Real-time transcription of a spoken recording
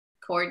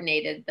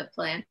coordinated the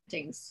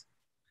plantings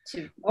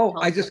to. Oh,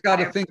 I just got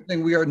a thing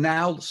saying we are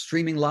now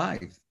streaming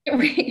live.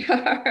 We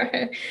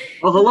are.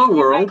 Well, hello,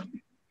 world.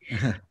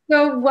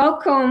 So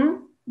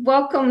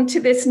welcome to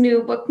this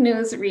new book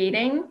news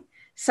reading,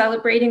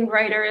 celebrating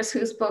writers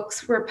whose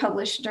books were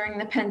published during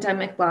the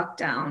pandemic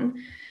lockdown.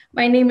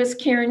 My name is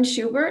Karen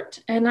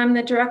Schubert, and I'm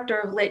the director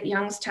of Lit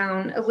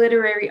Youngstown, a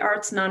literary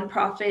arts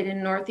nonprofit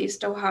in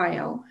Northeast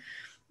Ohio.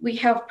 We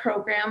have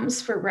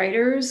programs for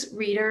writers,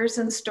 readers,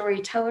 and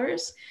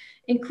storytellers,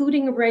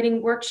 including a writing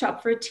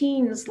workshop for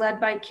teens led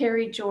by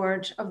Carrie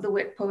George of the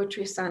Wick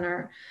Poetry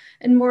Center,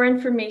 and more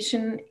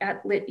information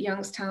at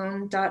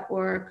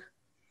lityoungstown.org.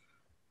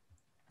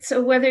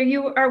 So whether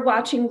you are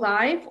watching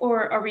live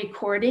or a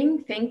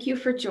recording, thank you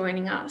for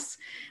joining us.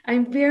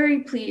 I'm very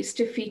pleased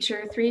to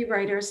feature 3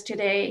 writers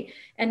today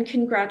and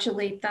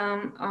congratulate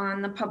them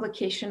on the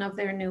publication of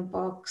their new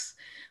books.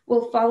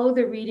 We'll follow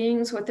the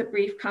readings with a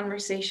brief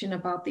conversation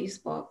about these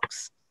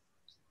books.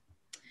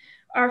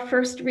 Our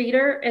first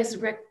reader is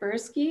Rick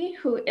Bursky,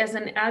 who is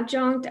an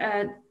adjunct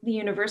at the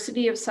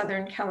University of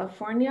Southern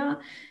California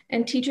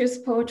and teaches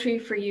poetry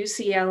for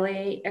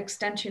UCLA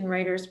Extension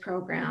Writers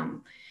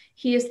Program.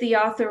 He is the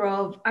author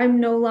of I'm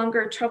No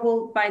Longer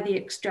Troubled by the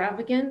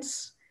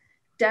Extravagance,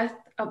 Death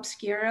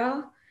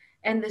Obscura,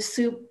 and The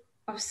Soup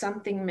of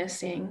Something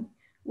Missing.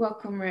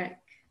 Welcome, Rick.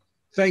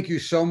 Thank you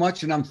so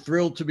much. And I'm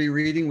thrilled to be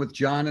reading with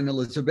John and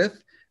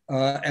Elizabeth.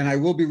 And I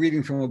will be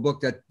reading from a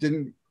book that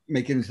didn't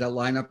make it into that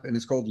lineup, and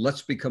it's called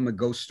Let's Become a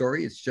Ghost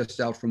Story. It's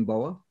just out from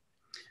BOA.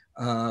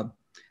 And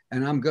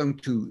I'm going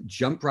to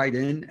jump right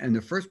in. And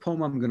the first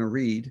poem I'm going to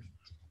read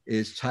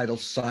is titled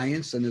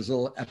Science, and there's a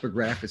little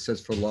epigraph. It says,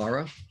 for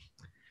Laura.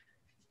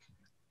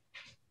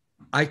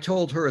 I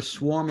told her a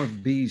swarm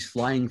of bees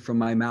flying from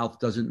my mouth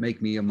doesn't make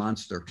me a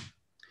monster.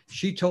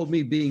 She told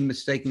me being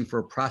mistaken for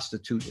a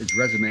prostitute is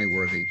resume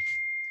worthy.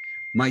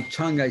 My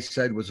tongue, I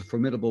said, was a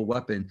formidable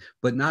weapon,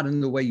 but not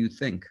in the way you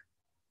think.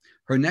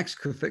 Her next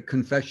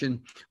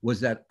confession was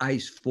that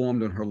ice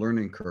formed on her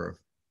learning curve.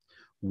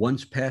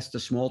 Once past the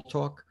small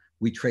talk,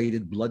 we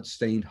traded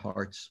blood-stained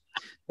hearts.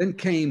 Then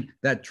came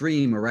that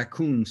dream, a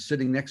raccoon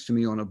sitting next to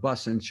me on a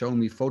bus and showing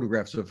me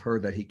photographs of her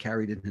that he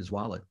carried in his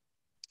wallet.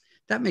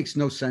 That makes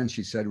no sense,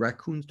 she said.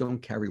 Raccoons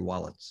don't carry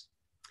wallets.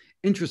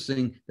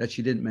 Interesting that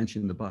she didn't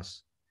mention the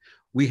bus.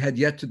 We had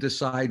yet to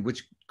decide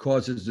which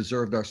causes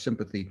deserved our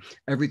sympathy.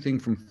 Everything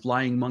from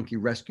flying monkey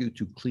rescue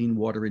to clean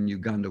water in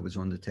Uganda was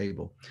on the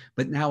table.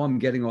 But now I'm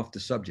getting off the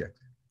subject.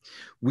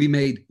 We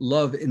made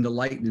love in the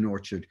lightning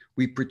orchard.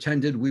 We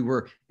pretended we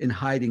were in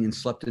hiding and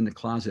slept in the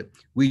closet.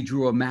 She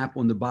drew a map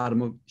on the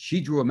bottom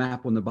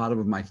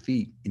of my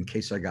feet in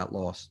case I got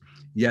lost.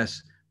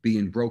 Yes,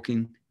 being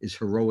broken is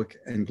heroic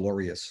and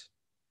glorious.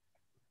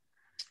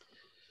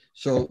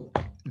 So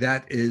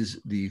that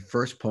is the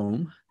first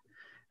poem.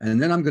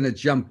 And then I'm going to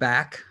jump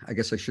back. I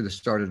guess I should have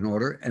started in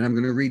order. And I'm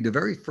going to read the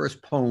very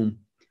first poem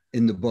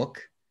in the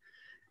book.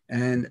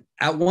 And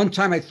at one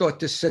time, I thought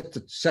this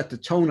set the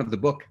tone of the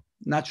book.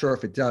 Not sure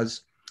if it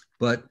does,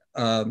 but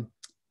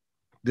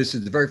this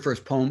is the very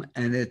first poem.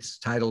 And it's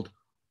titled,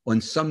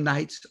 On Some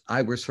Nights,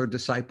 I Was Her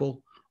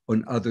Disciple.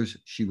 On others,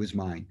 she was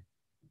mine.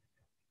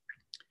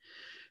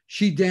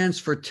 She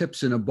danced for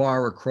tips in a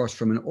bar across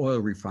from an oil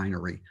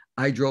refinery.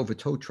 I drove a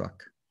tow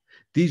truck.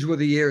 These were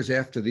the years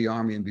after the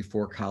Army and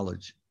before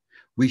college.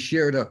 We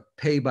shared a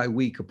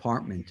pay-by-week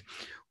apartment.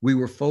 We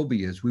were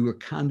phobias. We were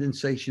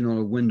condensation on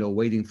a window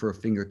waiting for a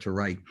finger to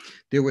write.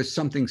 There was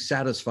something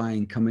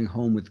satisfying coming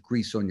home with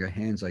grease on your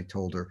hands, I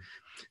told her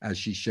as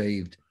she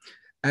shaved.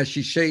 As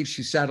she shaved,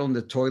 she sat on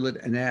the toilet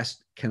and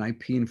asked, can I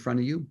pee in front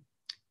of you?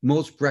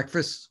 Most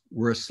breakfasts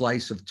were a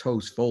slice of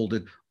toast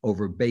folded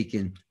over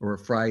bacon or a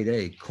fried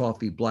egg,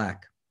 coffee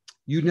black.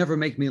 You never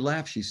make me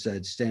laugh, she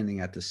said, standing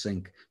at the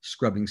sink,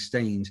 scrubbing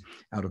stains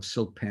out of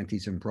silk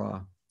panties and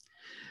bra.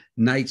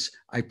 Nights,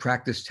 I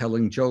practiced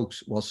telling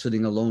jokes while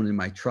sitting alone in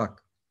my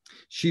truck.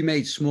 She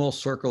made small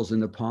circles in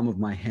the palm of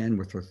my hand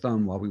with her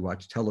thumb while we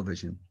watched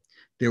television.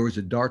 There was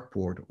a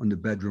dartboard on the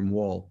bedroom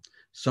wall.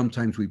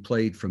 Sometimes we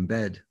played from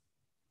bed.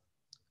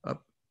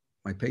 Up,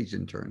 my page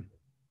didn't turn.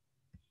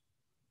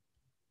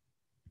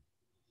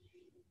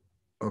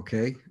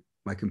 Okay,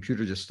 my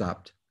computer just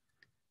stopped.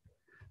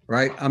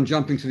 Right, I'm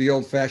jumping to the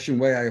old-fashioned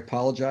way. I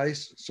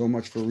apologize so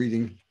much for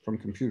reading from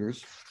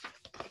computers.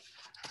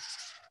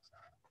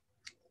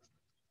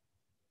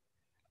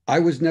 I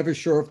was never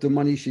sure if the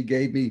money she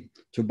gave me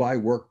to buy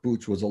work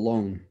boots was a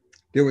loan.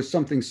 There was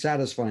something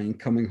satisfying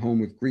coming home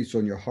with grease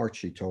on your heart,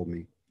 she told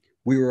me.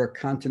 We were a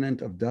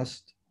continent of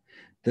dust.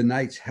 The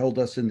nights held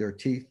us in their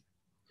teeth.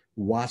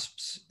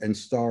 Wasps and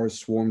stars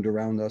swarmed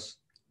around us.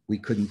 We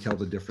couldn't tell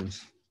the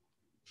difference.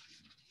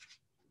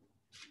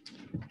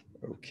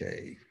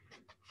 Okay.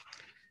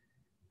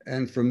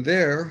 And from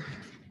there,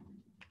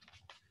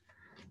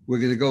 we're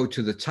going to go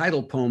to the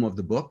title poem of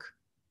the book,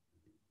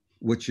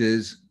 which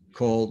is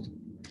called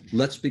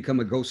Let's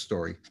Become a Ghost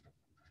Story.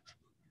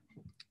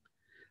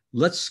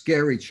 Let's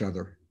scare each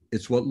other.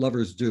 It's what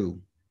lovers do.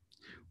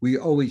 We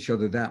owe each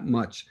other that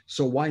much,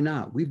 so why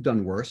not? We've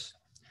done worse.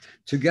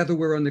 Together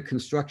we're under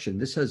construction.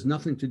 This has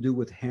nothing to do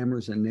with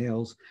hammers and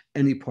nails.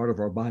 Any part of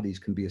our bodies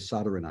can be a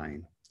soldering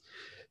iron.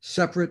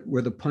 Separate,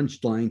 we're the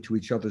punchline to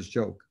each other's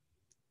joke.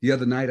 The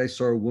other night I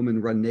saw a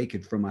woman run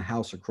naked from a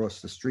house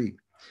across the street.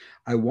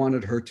 I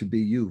wanted her to be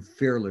you,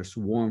 fearless,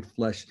 warm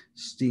flesh,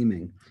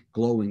 steaming,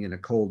 glowing in a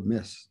cold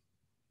mist.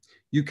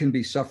 You can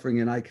be suffering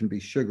and I can be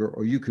sugar,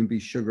 or you can be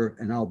sugar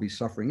and I'll be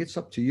suffering. It's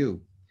up to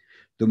you.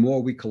 The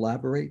more we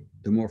collaborate,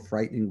 the more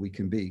frightening we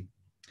can be.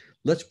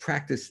 Let's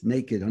practice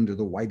naked under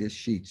the whitest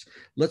sheets.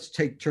 Let's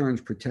take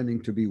turns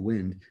pretending to be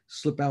wind,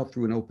 slip out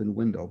through an open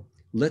window.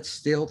 Let's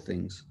steal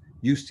things.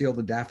 You steal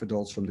the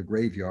daffodils from the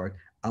graveyard.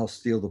 I'll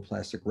steal the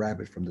plastic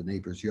rabbit from the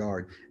neighbor's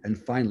yard and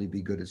finally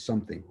be good at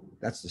something.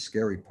 That's the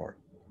scary part.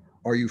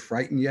 Are you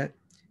frightened yet?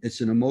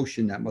 It's an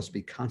emotion that must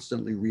be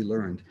constantly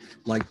relearned,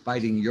 like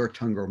biting your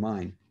tongue or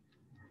mine.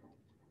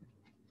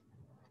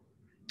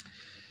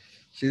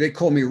 See, they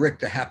call me Rick,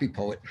 the happy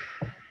poet.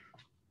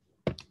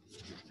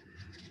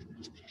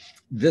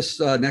 This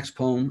next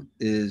poem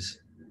is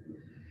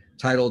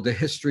titled The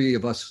History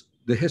of Us.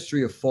 The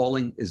history of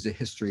falling is the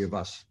history of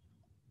us.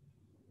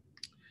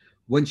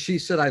 When she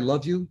said, I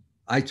love you,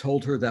 I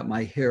told her that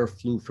my hair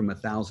flew from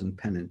 1,000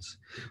 pennants.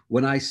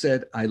 When I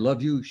said, I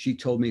love you, she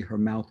told me her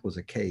mouth was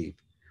a cave.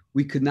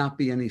 We could not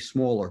be any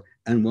smaller.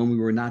 And when we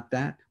were not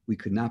that, we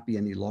could not be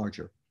any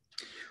larger.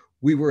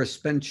 We were a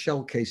spent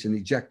shell case and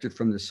ejected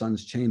from the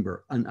sun's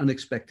chamber, an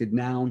unexpected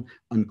noun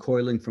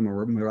uncoiling from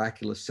a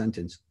miraculous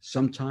sentence.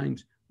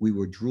 Sometimes we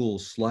were drool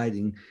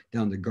sliding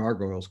down the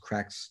gargoyle's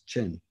cracked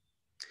chin.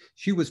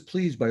 She was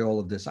pleased by all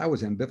of this. I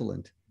was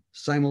ambivalent.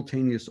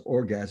 Simultaneous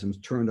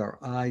orgasms turned our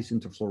eyes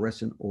into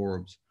fluorescent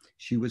orbs.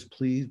 She was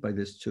pleased by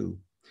this too.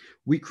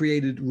 We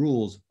created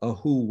rules, a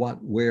who,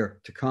 what, where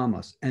to calm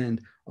us,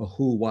 and a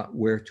who, what,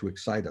 where to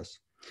excite us.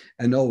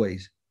 And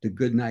always the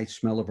good night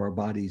smell of our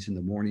bodies in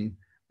the morning,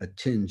 a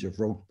tinge of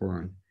rope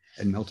burn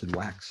and melted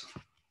wax.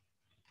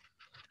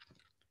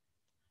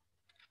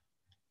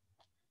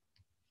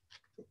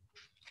 Let's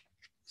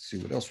see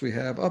what else we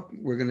have up.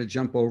 We're going to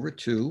jump over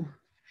to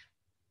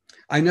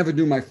I never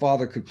knew my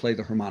father could play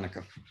the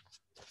harmonica.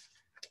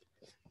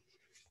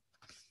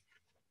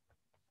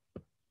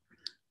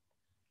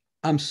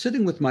 I'm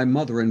sitting with my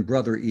mother and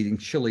brother eating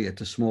chili at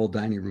the small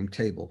dining room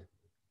table.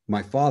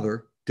 My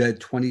father, dead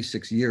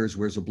 26 years,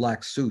 wears a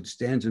black suit,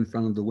 stands in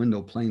front of the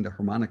window playing the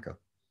harmonica.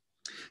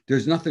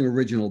 There's nothing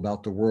original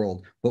about the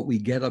world, but we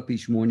get up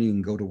each morning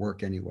and go to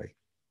work anyway.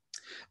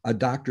 A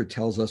doctor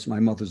tells us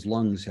my mother's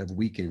lungs have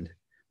weakened.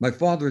 My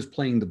father is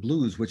playing the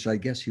blues, which I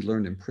guess he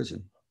learned in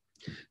prison.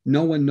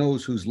 No one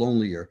knows who's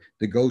lonelier,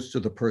 the ghost or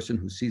the person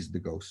who sees the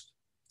ghost.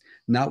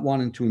 Not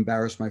wanting to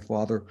embarrass my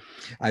father,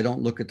 I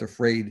don't look at the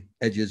frayed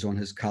edges on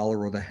his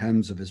collar or the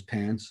hems of his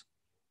pants.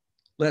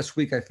 Last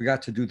week, I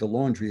forgot to do the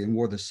laundry and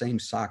wore the same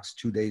socks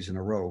 2 days in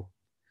a row.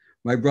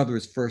 My brother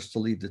is first to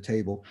leave the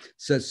table,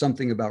 says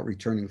something about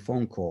returning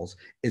phone calls.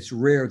 It's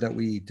rare that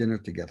we eat dinner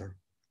together.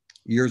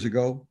 Years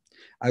ago,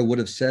 I would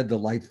have said the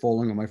light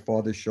falling on my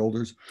father's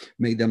shoulders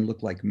made them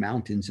look like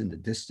mountains in the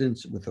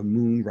distance with a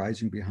moon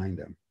rising behind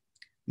them.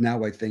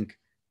 Now I think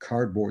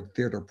cardboard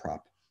theater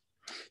prop.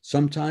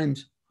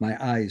 Sometimes my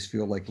eyes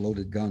feel like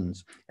loaded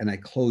guns, and I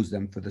close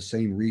them for the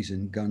same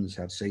reason guns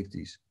have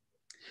safeties.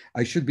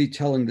 I should be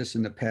telling this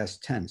in the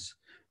past tense,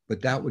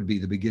 but that would be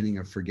the beginning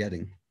of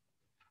forgetting.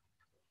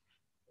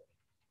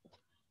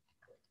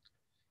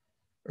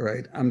 All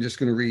right, I'm just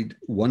going to read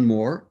one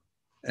more,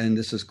 and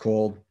this is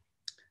called,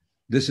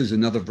 this is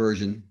another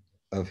version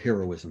of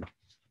heroism.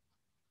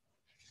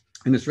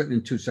 And it's written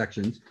in two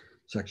sections,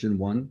 section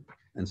 1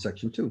 and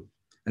section 2.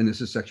 And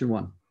this is section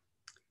 1.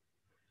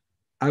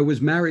 I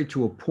was married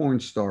to a porn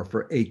star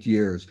for 8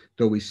 years,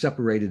 though we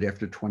separated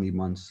after 20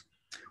 months.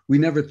 We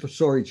never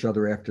saw each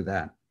other after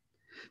that.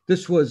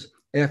 This was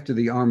after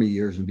the army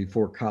years and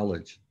before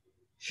college.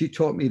 She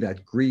taught me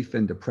that grief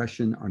and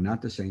depression are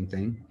not the same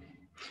thing.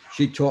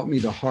 She taught me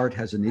the heart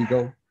has an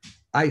ego.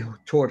 I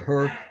taught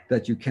her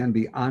that you can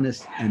be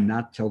honest and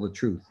not tell the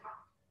truth.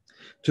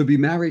 To be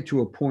married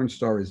to a porn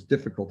star is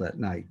difficult at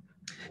night.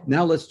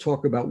 Now let's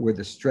talk about where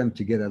the strength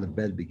to get out of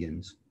bed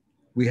begins.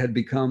 We had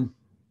become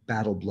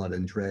battle blood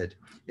and dread.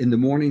 In the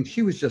morning,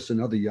 she was just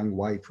another young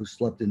wife who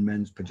slept in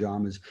men's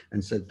pajamas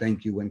and said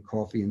thank you when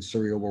coffee and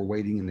cereal were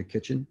waiting in the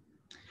kitchen.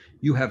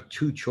 You have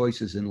two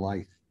choices in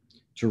life,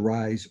 to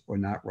rise or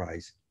not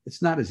rise.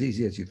 It's not as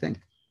easy as you think.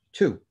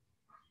 2,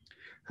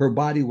 her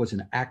body was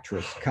an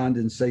actress,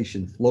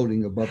 condensation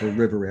floating above a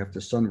river after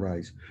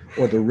sunrise,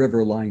 or the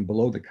river lying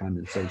below the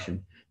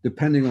condensation,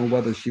 depending on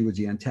whether she was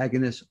the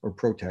antagonist or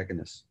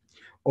protagonist.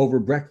 Over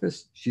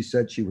breakfast, she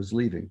said she was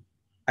leaving.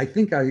 I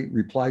think I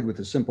replied with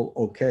a simple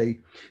okay,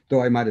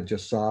 though I might have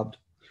just sobbed.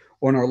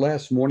 On our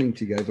last morning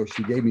together,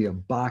 she gave me a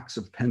box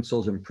of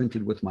pencils and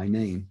printed with my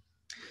name.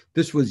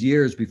 This was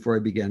years before I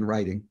began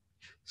writing.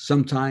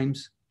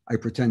 Sometimes I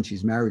pretend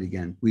she's married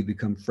again. We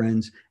become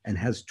friends and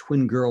has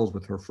twin girls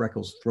with her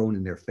freckles thrown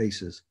in their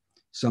faces.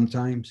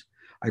 Sometimes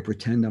I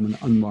pretend I'm an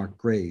unmarked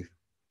grave.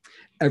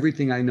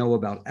 Everything I know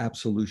about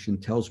absolution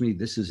tells me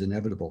this is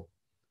inevitable.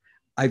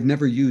 I've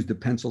never used the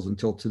pencils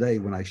until today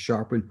when I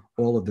sharpened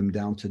all of them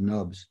down to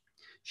nubs.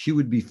 She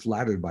would be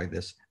flattered by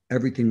this.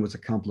 Everything was a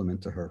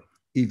compliment to her,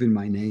 even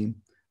my name,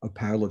 a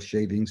pile of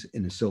shavings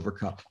in a silver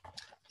cup.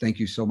 Thank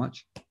you so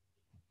much.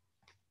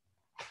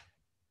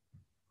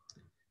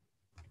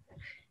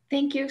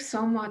 Thank you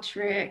so much,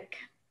 Rick.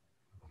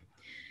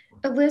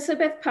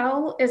 Elizabeth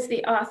Powell is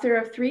the author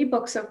of 3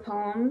 books of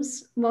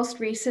poems, most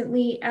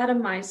recently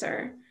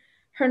ATOMIZER.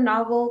 Her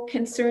novel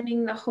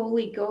concerning the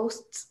Holy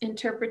Ghost's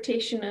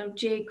interpretation of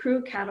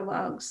JCREW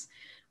catalogs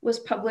was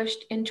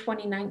published in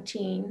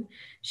 2019.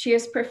 She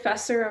is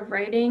professor of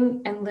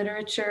writing and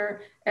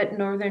literature at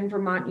Northern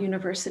Vermont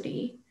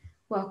University.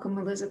 Welcome,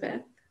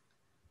 Elizabeth.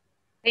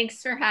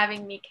 Thanks for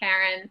having me,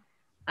 Karen.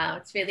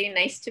 It's really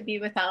nice to be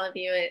with all of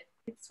you.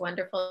 It's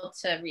wonderful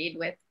to read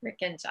with Rick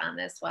and John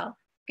as well.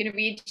 I'm going to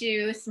read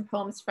you some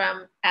poems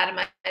from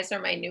ATOMIZER,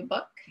 my new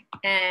book.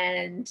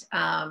 And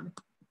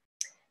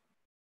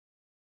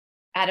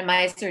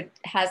ATOMIZER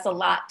has a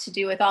lot to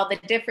do with all the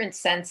different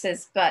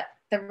senses, but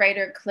the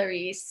writer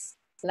Clarice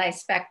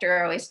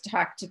Lispector always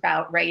talked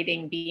about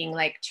writing being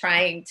like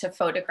trying to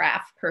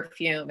photograph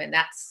perfume. And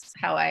that's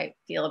how I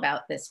feel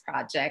about this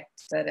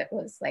project, that it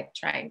was like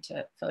trying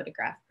to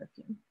photograph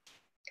perfume.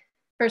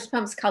 First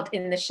poem's called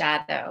In the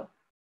Shadow.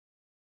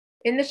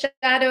 In the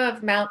shadow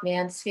of Mount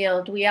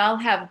Mansfield, we all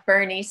have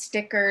Bernie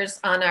stickers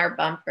on our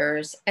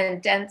bumpers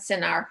and dents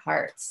in our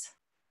hearts,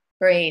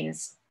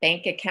 brains,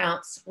 bank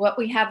accounts, what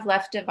we have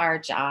left of our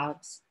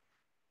jobs.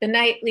 The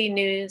nightly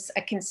news,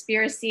 a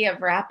conspiracy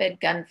of rapid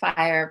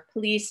gunfire,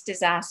 police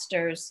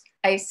disasters,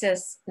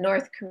 ISIS,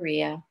 North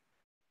Korea.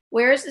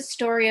 Where is the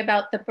story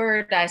about the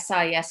bird I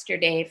saw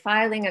yesterday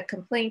filing a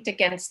complaint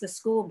against the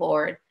school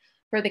board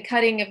for the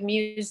cutting of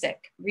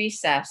music,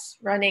 recess,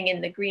 running in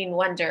the Green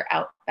Wonder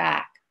out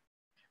back?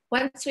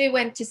 Once we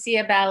went to see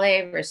a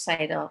ballet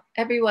recital.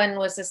 Everyone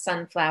was a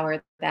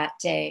sunflower that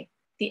day.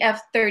 The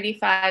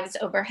F-35s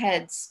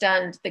overhead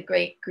stunned the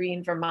great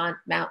green Vermont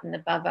mountain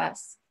above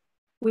us.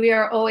 We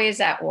are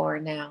always at war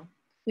now.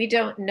 We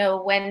don't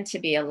know when to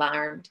be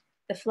alarmed.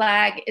 The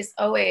flag is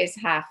always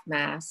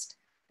half-mast.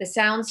 The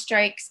sound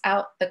strikes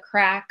out the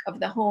crack of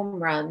the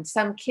home run.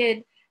 Some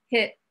kid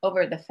hit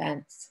over the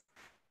fence.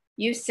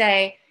 You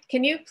say,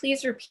 can you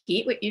please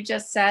repeat what you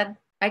just said?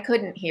 I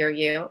couldn't hear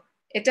you.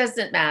 It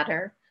doesn't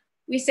matter.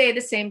 We say the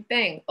same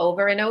thing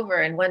over and over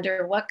and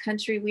wonder what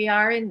country we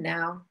are in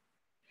now.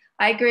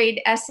 I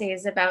grade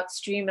essays about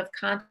stream of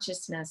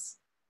consciousness.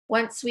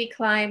 Once we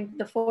climbed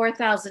the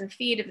 4,000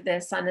 feet of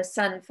this on a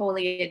sun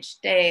foliage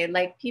day,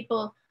 like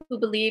people who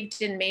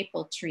believed in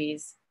maple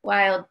trees,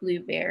 wild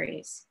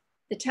blueberries.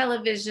 The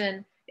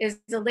television is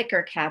the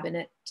liquor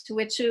cabinet to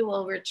which we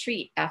will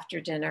retreat after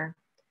dinner.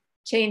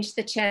 Change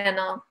the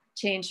channel,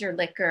 change your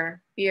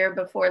liquor, beer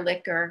before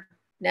liquor,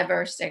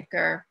 never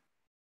sicker.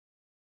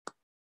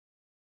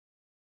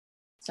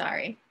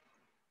 Sorry,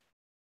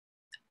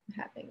 I'm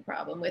having a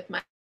problem with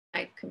my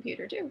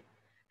computer too.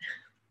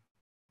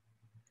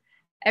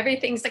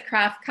 Everything's a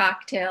craft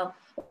cocktail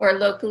or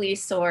locally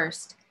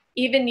sourced.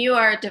 Even you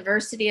are a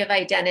diversity of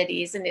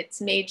identities and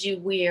it's made you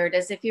weird,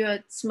 as if you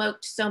had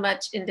smoked so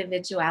much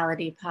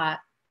individuality pot.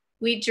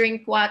 We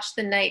drink, watch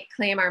the night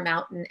claim our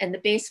mountain, and the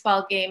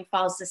baseball game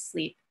falls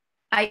asleep.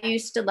 I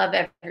used to love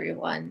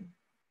everyone.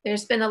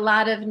 There's been a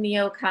lot of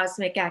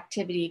neo-cosmic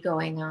activity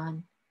going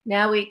on.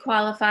 Now we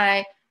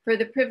qualify for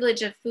the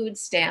privilege of food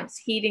stamps,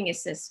 heating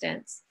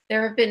assistance.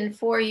 There have been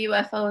 4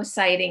 UFO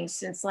sightings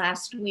since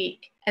last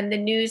week, and the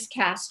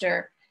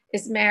newscaster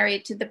is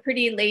married to the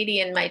pretty lady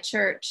in my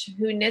church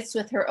who knits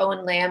with her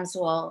own lamb's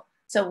wool,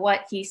 so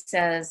what he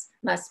says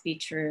must be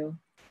true.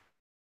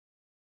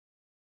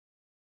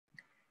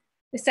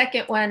 The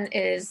second one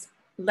is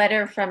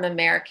Letter from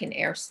American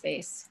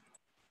Airspace.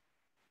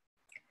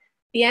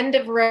 The end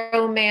of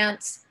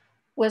romance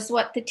was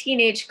what the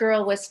teenage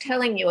girl was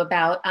telling you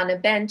about on a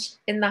bench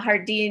in the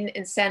Jardín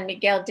in San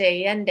Miguel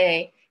de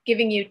Allende,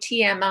 giving you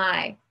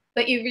TMI,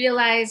 but you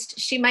realized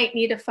she might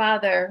need a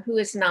father who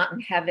is not in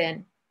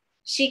heaven.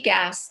 She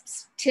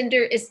gasps,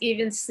 Tinder is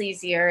even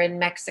sleazier in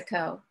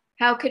Mexico.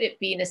 How could it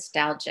be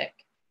nostalgic?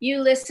 You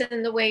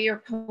listen the way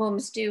your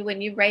poems do when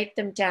you write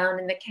them down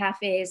in the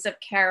cafes of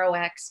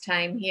Kerouac's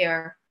time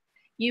here.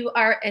 You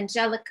are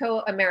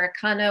Angelico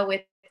Americano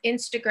with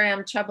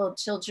Instagram troubled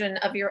children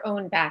of your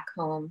own back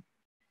home.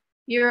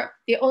 You're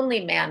the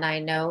only man I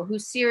know who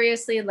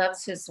seriously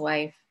loves his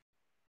wife.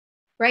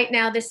 Right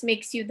now, this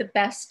makes you the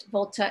best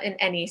Volta in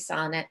any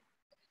sonnet.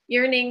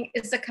 Yearning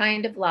is a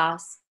kind of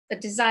loss, a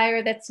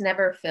desire that's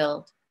never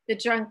filled, the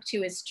drunk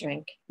to his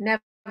drink,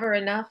 never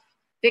enough,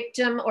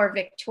 victim or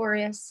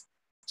victorious.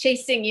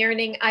 Chasing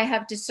yearning, I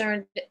have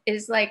discerned,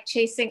 is like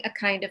chasing a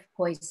kind of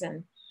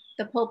poison.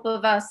 The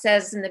Pulpova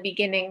says in the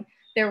beginning,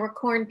 there were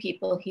corn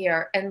people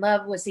here, and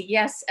love was a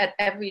yes at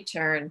every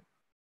turn.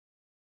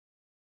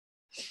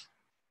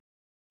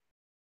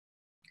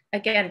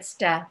 Against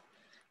death.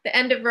 The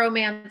end of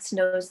romance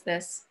knows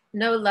this.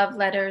 No love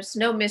letters,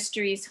 no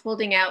mysteries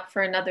holding out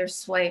for another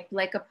swipe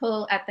like a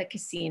pull at the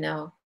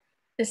casino.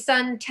 The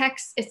sun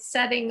texts its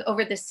setting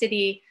over the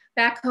city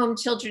Back home,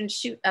 children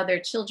shoot other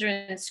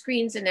children,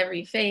 screens in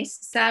every face,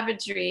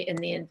 savagery in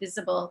the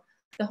invisible,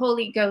 the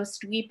Holy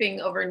Ghost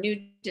weeping over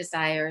new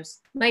desires.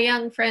 My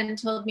young friend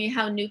told me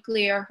how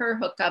nuclear her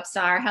hookups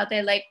are, how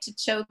they like to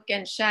choke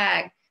and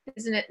shag.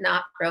 Isn't it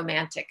not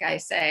romantic, I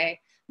say?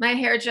 My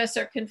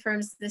hairdresser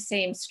confirms the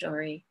same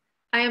story.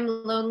 I am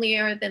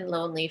lonelier than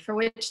lonely, for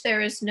which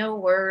there is no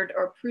word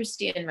or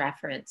Proustian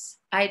reference.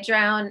 I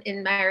drown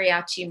in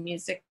mariachi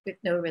music with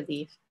no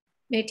relief.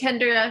 May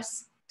tender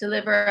us,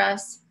 deliver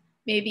us.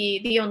 Maybe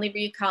the only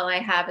recall I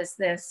have is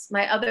this: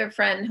 my other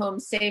friend home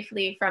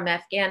safely from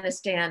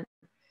Afghanistan,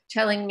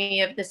 telling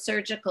me of the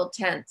surgical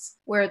tents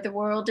where the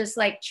world is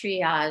like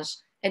triage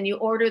and you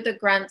order the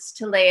grunts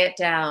to lay it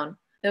down,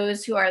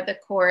 those who are the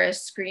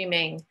chorus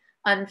screaming,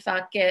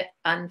 unfuck it,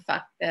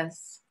 unfuck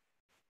this.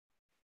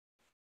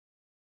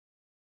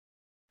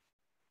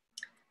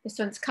 This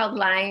one's called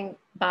Lying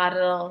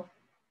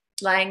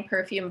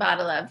Perfume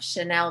Bottle of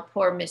Chanel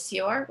Pour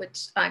Monsieur,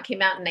 which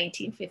came out in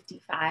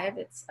 1955.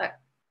 It's a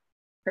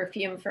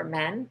perfume for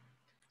men.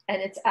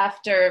 And it's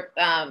after,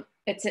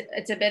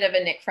 it's a bit of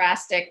an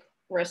ekphrastic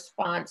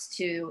response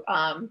to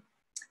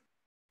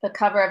the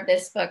cover of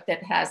this book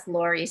that has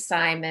Laurie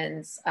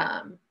Simon's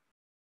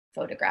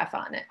photograph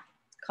on it,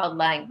 called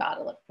Lying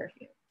Bottle of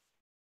Perfume.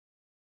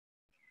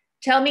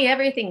 Tell me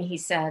everything, he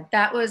said.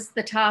 That was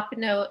the top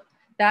note.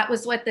 That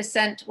was what the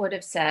scent would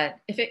have said.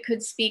 If it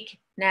could speak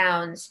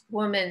nouns,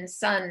 woman,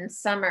 sun,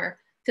 summer,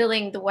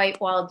 filling the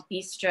white-walled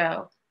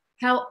bistro.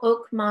 How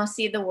oak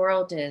mossy the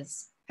world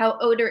is. How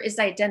odor is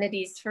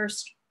identity's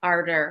first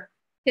ardor.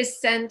 His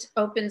scent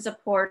opens a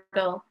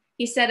portal.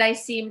 He said I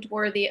seemed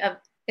worthy of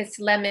its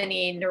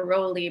lemony,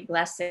 neroli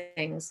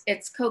blessings,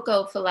 its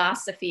cocoa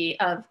philosophy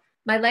of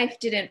my life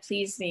didn't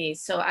please me,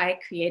 so I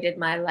created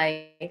my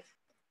life.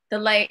 The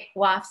light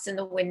wafts in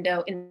the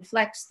window,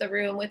 inflects the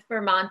room with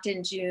Vermont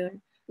in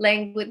June,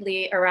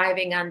 languidly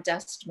arriving on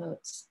dust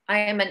motes. I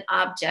am an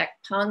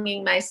object,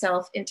 ponging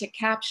myself into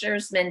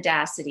capture's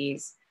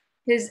mendacities.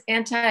 His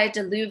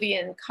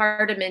antediluvian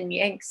cardamom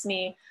yanks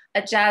me,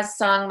 a jazz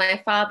song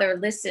my father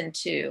listened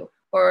to,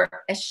 or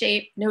a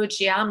shape no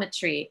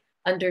geometry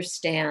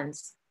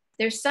understands.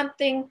 There's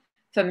something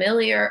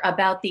familiar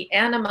about the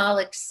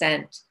animalic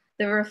scent,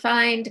 the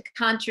refined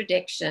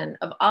contradiction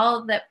of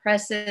all that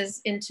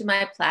presses into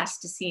my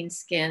plasticine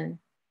skin.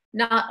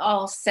 Not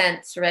all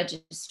scents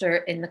register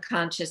in the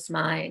conscious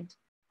mind.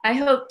 I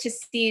hope to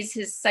seize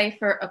his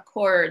cipher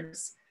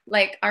accords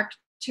like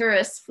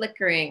Arcturus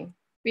flickering.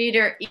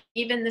 Reader,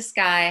 even the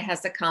sky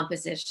has a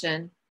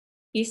composition.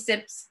 He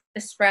sips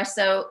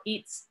espresso,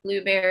 eats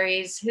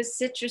blueberries. His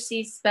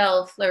citrusy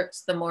spell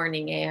flirts the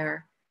morning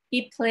air.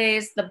 He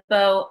plays the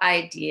beau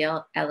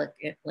ideal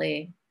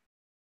elegantly.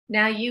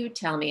 Now you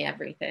tell me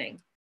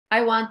everything.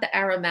 I want the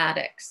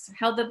aromatics,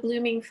 how the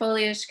blooming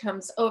foliage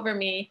comes over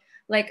me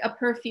like a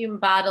perfume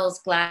bottle's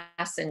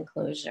glass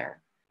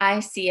enclosure. I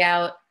see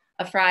out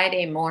a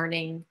Friday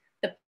morning,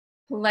 the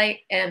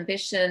polite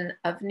ambition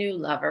of new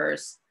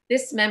lovers.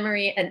 This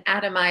memory an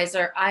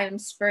atomizer I am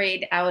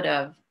sprayed out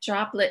of.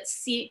 Droplets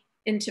seep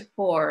into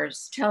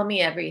pores. Tell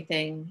me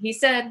everything. He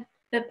said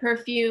the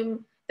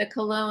perfume, the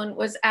cologne,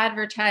 was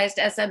advertised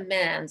as a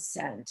man's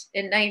scent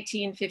in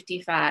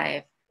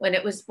 1955. When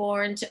it was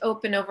born to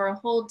open over a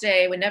whole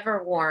day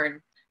whenever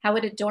worn, how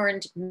it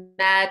adorned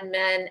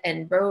madmen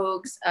and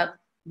rogue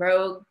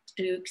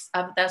dukes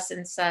of thus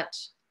and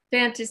such.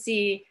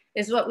 Fantasy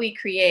is what we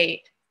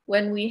create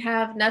when we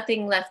have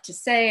nothing left to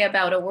say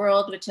about a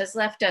world which has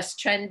left us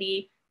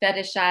trendy,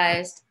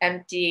 fetishized,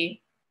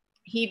 empty.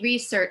 He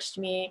researched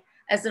me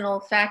as an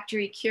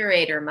olfactory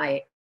curator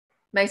might.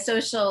 My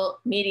social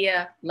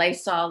media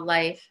Lysol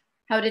life,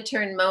 how to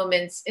turn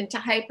moments into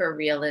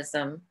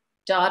hyperrealism.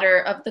 Daughter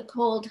of the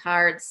cold,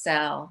 hard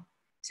cell.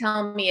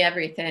 Tell me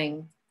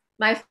everything.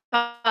 My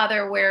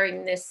father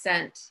wearing this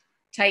scent,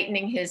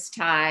 tightening his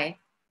tie,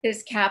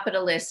 his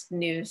capitalist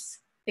noose,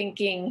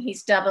 thinking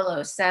he's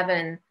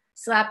 007,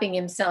 slapping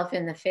himself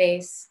in the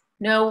face.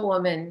 No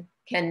woman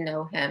can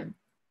know him.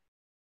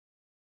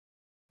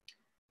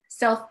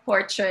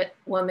 Self-portrait,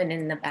 woman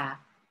in the bath.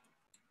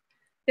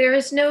 There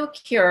is no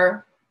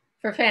cure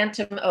for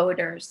phantom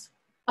odors.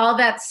 All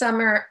that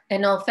summer,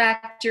 an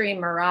olfactory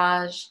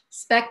mirage,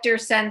 specter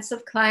scents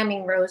of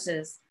climbing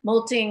roses,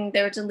 molting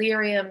their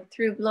delirium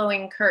through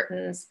blowing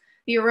curtains,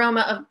 the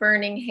aroma of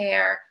burning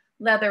hair,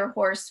 leather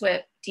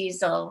horsewhip,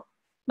 diesel.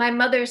 My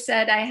mother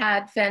said I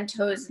had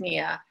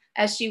phantosmia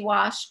as she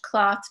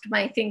washclothed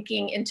my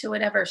thinking into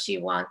whatever she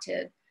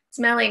wanted,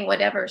 smelling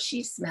whatever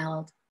she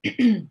smelled.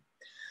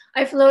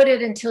 I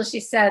floated until she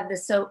said the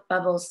soap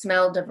bubbles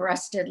smelled of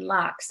rusted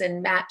locks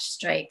and match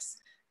strikes.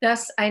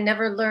 Thus, I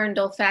never learned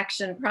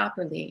olfaction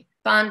properly,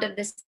 fond of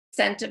the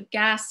scent of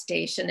gas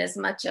station as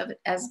much of it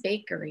as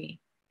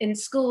bakery. In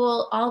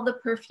school, all the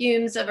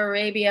perfumes of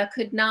Arabia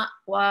could not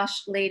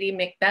wash Lady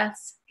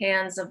Macbeth's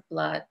hands of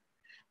blood.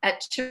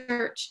 At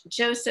church,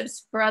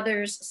 Joseph's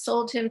brothers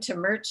sold him to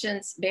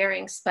merchants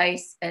bearing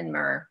spice and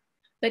myrrh.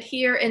 But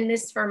here in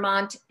this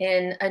Vermont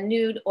Inn, a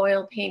nude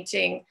oil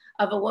painting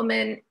of a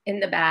woman in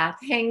the bath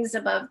hangs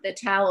above the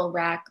towel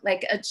rack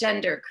like a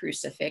gender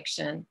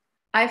crucifixion.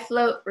 I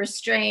float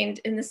restrained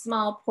in the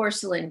small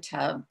porcelain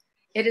tub.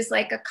 It is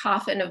like a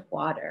coffin of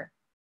water.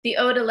 The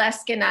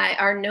odalisque and I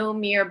are no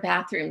mere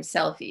bathroom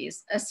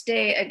selfies, a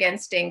stay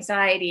against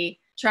anxiety,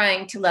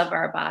 trying to love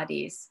our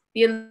bodies.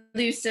 The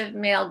elusive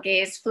male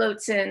gaze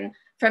floats in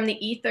from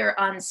the ether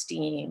on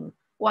steam,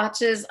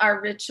 watches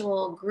our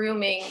ritual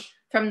grooming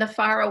from the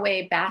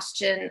faraway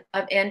bastion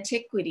of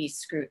antiquity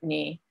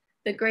scrutiny,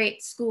 the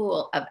great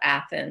school of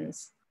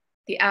Athens.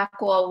 The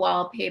aqua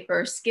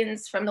wallpaper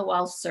skins from the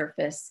wall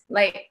surface,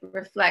 light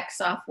reflects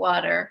off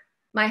water,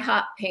 my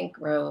hot pink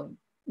robe,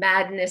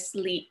 madness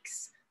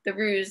leaks, the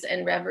ruse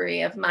and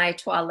reverie of my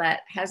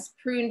toilette has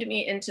pruned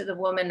me into the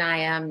woman I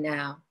am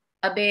now,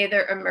 a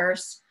bather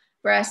immersed,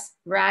 breasts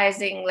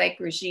rising like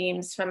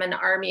regimes from an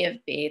army of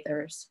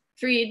bathers,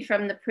 freed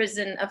from the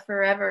prison of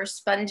forever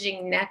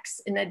sponging necks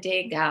in a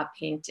Degas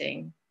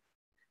painting.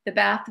 The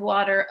bath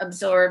water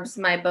absorbs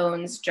my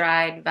bones'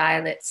 dried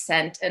violet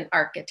scent and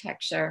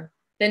architecture.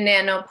 The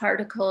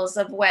nanoparticles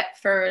of wet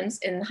ferns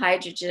in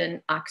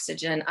hydrogen,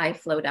 oxygen I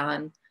float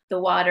on, the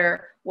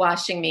water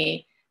washing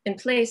me in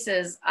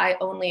places I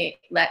only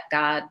let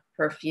God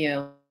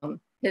perfume,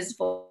 his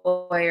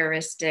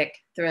voyeuristic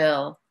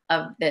thrill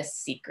of this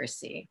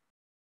secrecy.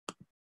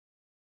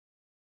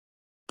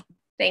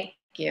 Thank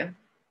you.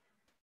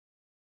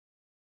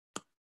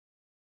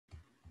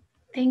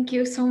 Thank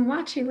you so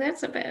much,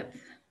 Elizabeth.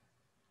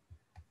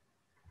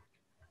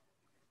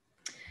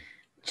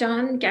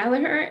 John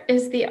Gallaher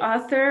is the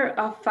author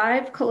of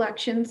 5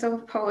 collections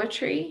of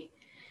poetry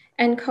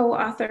and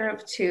co-author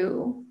of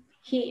 2.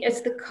 He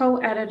is the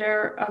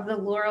co-editor of the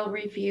Laurel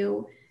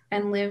Review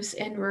and lives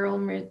in rural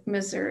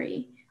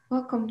Missouri.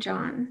 Welcome,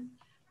 John.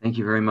 Thank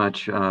you very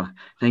much.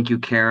 Thank you,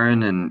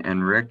 Karen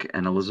and Rick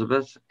and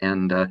Elizabeth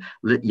and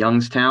Lit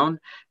Youngstown.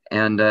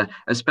 And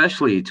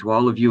especially to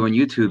all of you on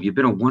YouTube, you've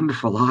been a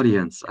wonderful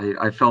audience.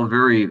 I felt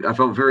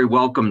very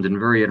welcomed and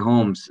very at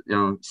home,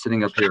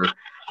 sitting up here.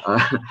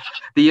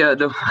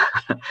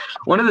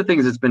 One of the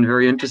things that's been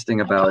very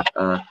interesting about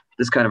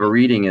this kind of a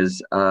reading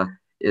is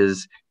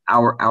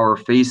our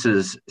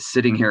faces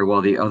sitting here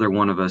while the other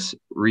one of us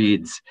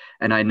reads,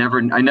 and I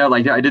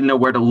didn't know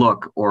where to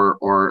look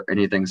or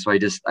anything, so I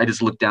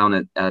just looked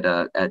down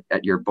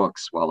at your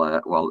books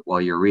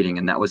while you're reading,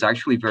 and that was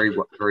actually very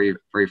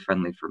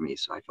friendly for me.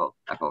 So I felt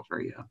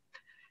very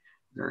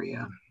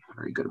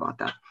good about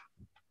that.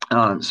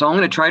 So I'm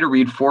going to try to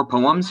read 4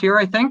 poems here,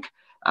 I think,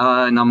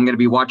 and I'm going to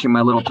be watching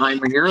my little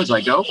timer here as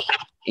I go.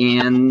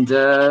 And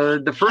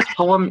the first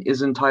poem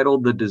is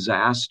entitled "The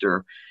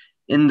Disaster."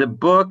 In the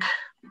book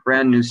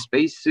Brand New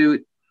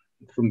Spacesuit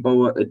from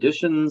BOA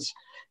Editions,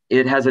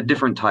 it has a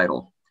different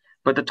title,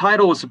 but the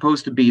title was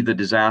supposed to be The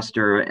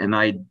Disaster, and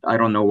I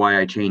don't know why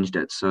I changed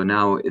it, so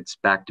now it's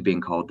back to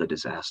being called The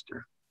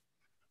Disaster.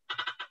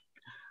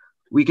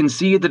 We can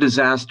see the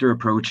disaster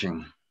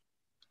approaching.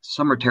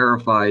 Some are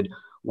terrified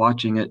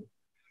watching it,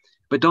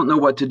 but don't know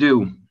what to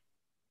do.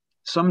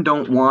 Some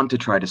don't want to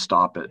try to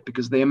stop it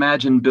because they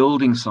imagine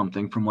building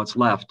something from what's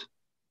left,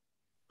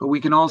 but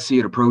we can all see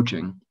it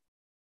approaching.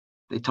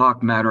 They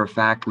talk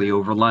matter-of-factly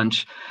over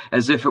lunch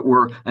as if it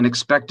were an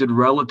expected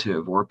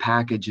relative or a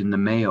package in the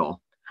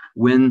mail.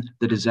 When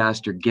the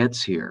disaster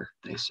gets here,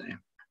 they say.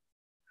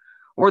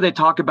 Or they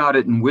talk about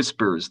it in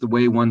whispers, the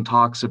way one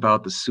talks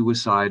about the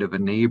suicide of a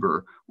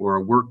neighbor or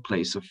a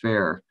workplace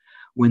affair.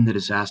 When the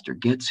disaster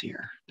gets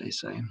here, they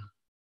say.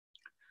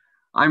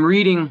 I'm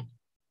reading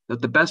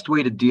that the best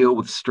way to deal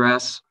with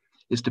stress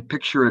is to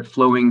picture it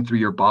flowing through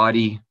your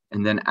body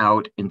and then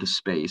out into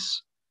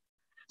space.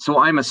 So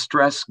I'm a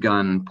stress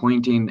gun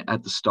pointing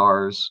at the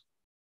stars,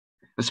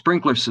 a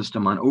sprinkler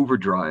system on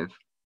overdrive,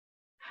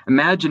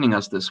 imagining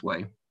us this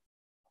way,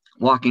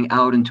 walking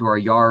out into our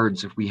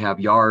yards if we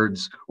have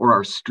yards, or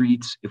our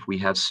streets if we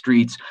have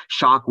streets,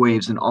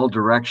 shockwaves in all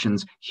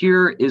directions.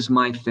 Here is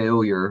my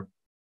failure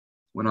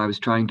when I was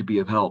trying to be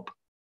of help.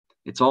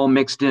 It's all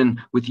mixed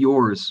in with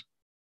yours,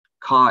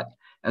 caught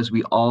as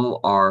we all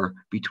are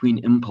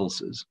between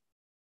impulses.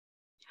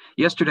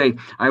 Yesterday,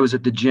 I was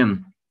at the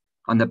gym,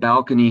 on the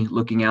balcony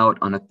looking out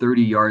on a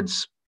 30-yard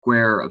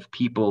square of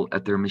people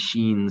at their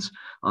machines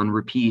on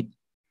repeat.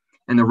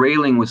 And the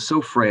railing was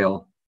so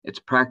frail, it's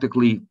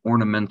practically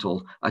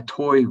ornamental, a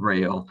toy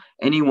rail.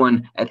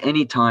 Anyone at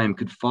any time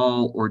could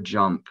fall or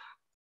jump.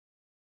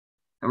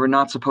 And we're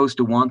not supposed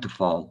to want to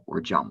fall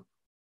or jump.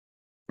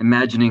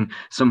 Imagining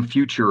some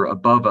future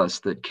above us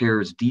that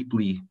cares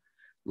deeply,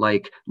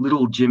 like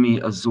little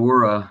Jimmy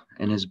Azora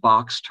and his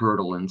box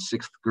turtle in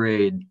 6th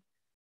grade.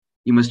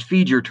 You must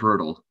feed your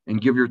turtle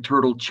and give your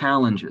turtle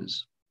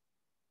challenges.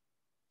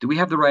 Do we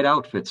have the right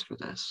outfits for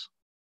this?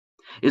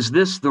 Is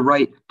this the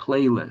right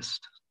playlist?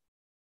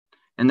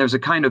 And there's a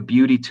kind of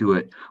beauty to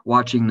it,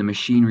 watching the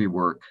machinery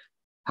work,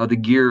 how the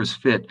gears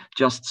fit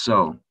just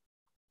so.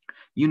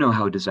 You know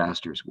how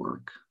disasters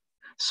work.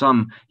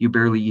 Some you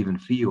barely even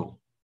feel.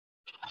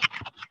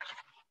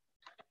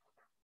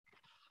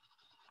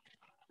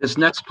 This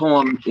next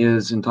poem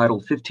is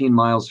entitled 15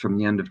 Miles from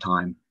the End of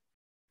Time.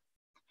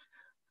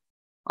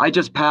 I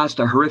just passed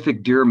a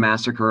horrific deer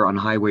massacre on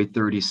Highway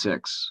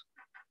 36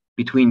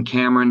 between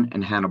Cameron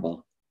and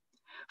Hannibal.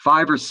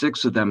 5 or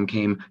 6 of them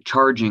came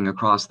charging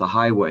across the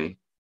highway.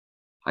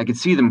 I could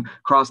see them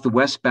cross the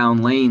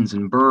westbound lanes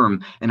and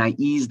berm, and I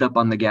eased up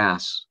on the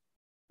gas,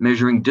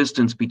 measuring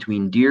distance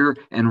between deer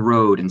and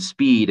road and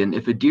speed. And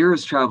if a deer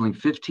is traveling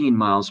 15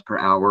 miles per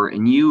hour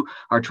and you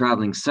are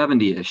traveling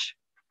 70-ish,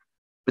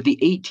 but the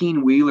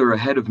 18-wheeler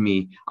ahead of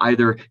me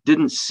either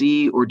didn't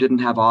see or didn't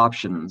have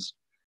options,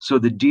 so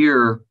the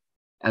deer,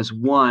 as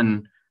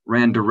one,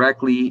 ran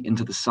directly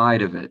into the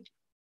side of it.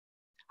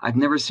 I've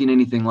never seen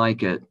anything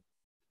like it,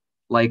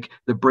 like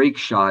the brake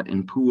shot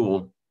in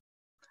Pool,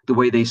 the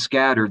way they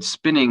scattered,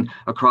 spinning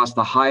across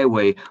the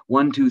highway,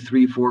 1, 2,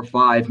 3, 4,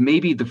 5.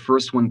 Maybe the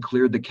first one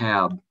cleared the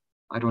cab.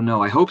 I don't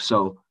know. I hope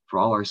so, for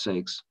all our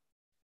sakes.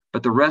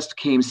 But the rest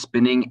came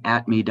spinning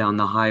at me down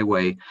the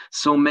highway.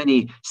 So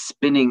many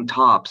spinning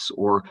tops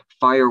or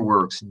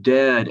fireworks,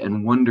 dead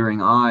and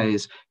wondering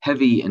eyes,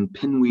 heavy and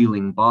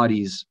pinwheeling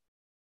bodies.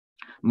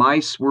 My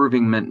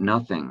swerving meant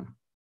nothing,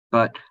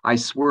 but I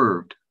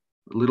swerved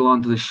a little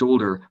onto the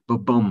shoulder,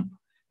 ba-boom,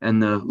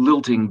 and the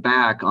lilting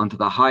back onto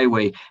the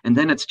highway. And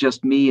then it's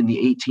just me and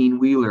the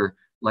 18-wheeler,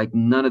 like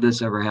none of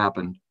this ever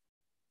happened.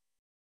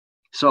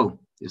 So,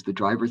 is the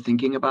driver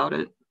thinking about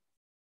it?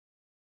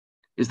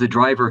 Is the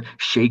driver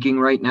shaking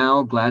right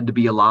now, glad to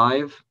be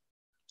alive?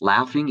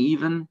 Laughing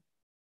even?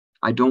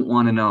 I don't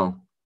want to know.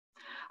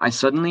 I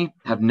suddenly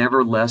have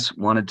never less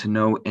wanted to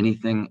know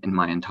anything in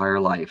my entire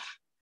life.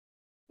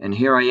 And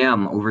here I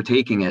am,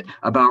 overtaking it,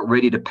 about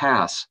ready to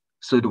pass.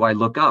 So do I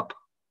look up?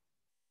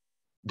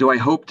 Do I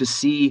hope to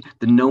see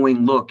the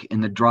knowing look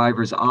in the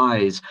driver's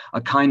eyes, a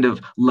kind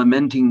of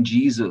lamenting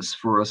Jesus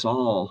for us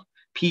all?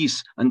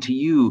 Peace unto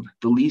you,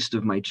 the least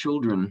of my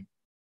children.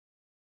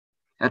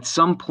 At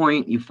some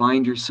point, you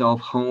find yourself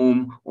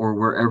home or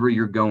wherever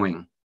you're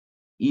going.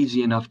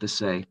 Easy enough to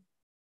say.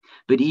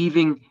 But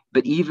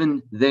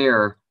even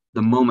there,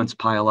 the moments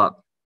pile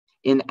up.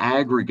 In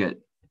aggregate,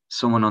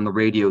 someone on the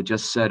radio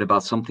just said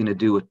about something to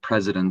do with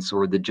presidents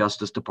or the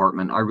Justice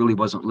Department. I really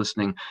wasn't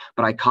listening,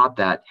 but I caught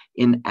that.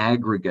 In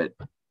aggregate.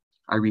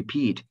 I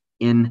repeat,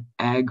 in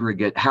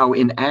aggregate. How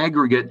in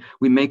aggregate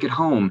we make it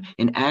home.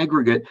 In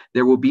aggregate,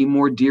 there will be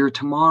more deer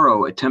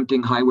tomorrow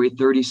attempting Highway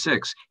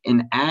 36.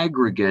 In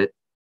aggregate,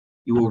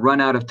 you will run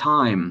out of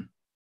time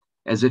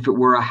as if it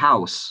were a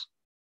house,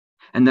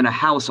 and then a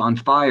house on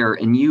fire,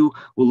 and you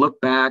will look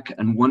back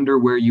and wonder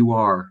where you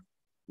are,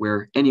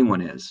 where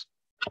anyone is.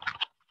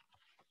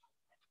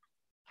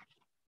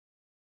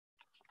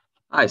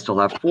 I still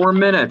have 4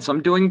 minutes.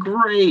 I'm doing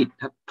great.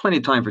 Have plenty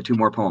of time for 2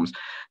 more poems.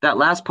 That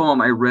last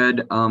poem I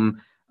read kind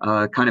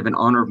of in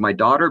honor of my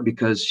daughter,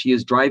 because she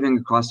is driving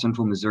across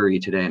central Missouri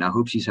today, and I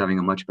hope she's having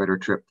a much better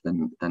trip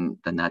than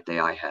that day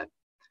I had.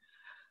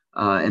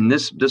 And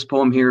this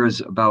poem here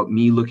is about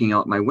me looking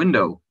out my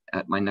window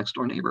at my next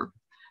door neighbor,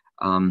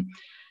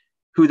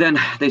 who then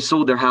they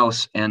sold their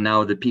house, and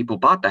now the people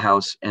bought the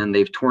house, and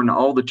they've torn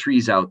all the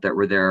trees out that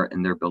were there,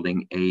 and they're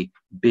building a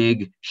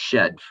big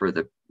shed for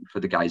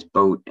the guy's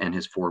boat and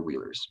his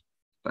 4-wheelers.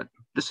 But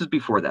this is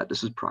before that.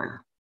 This is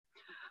prior.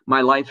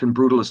 My life in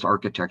brutalist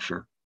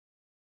architecture.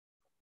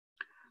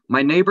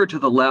 My neighbor to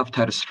the left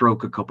had a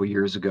stroke a couple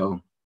years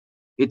ago.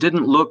 It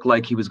didn't look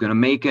like he was going to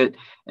make it,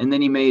 and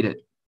then he made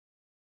it.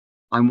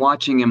 I'm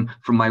watching him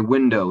from my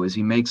window as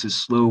he makes his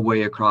slow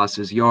way across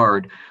his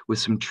yard with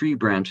some tree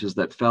branches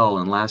that fell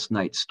in last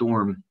night's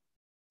storm.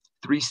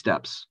 3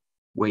 steps,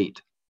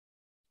 wait.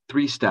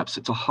 3 steps,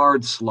 it's a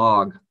hard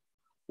slog.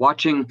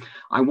 Watching,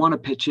 I want to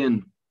pitch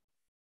in.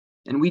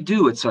 And we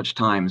do at such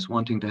times,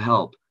 wanting to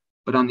help.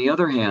 But on the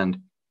other hand,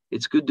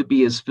 it's good to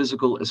be as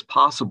physical as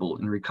possible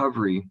in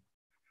recovery.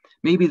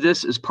 Maybe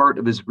this is part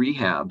of his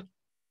rehab.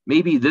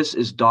 Maybe this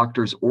is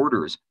doctor's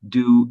orders,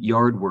 do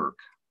yard work.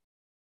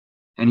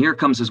 And here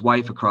comes his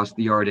wife across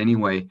the yard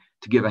anyway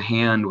to give a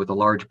hand with a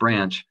large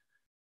branch.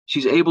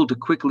 She's able to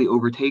quickly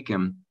overtake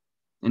him,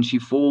 and she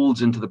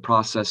folds into the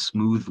process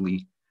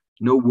smoothly,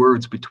 no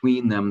words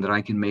between them that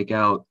I can make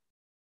out.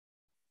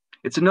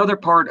 It's another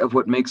part of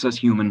what makes us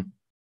human,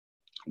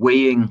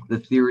 weighing the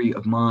theory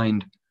of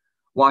mind,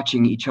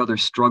 watching each other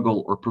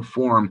struggle or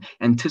perform,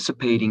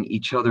 anticipating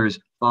each other's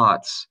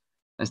thoughts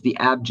as the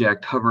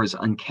abject hovers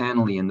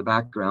uncannily in the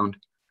background,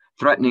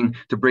 threatening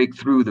to break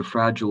through the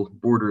fragile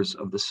borders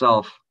of the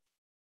self.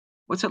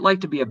 What's it like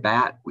to be a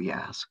bat, we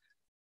ask.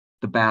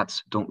 The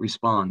bats don't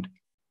respond.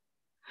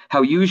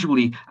 How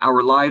usually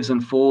our lives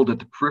unfold at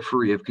the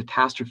periphery of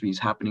catastrophes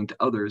happening to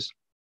others.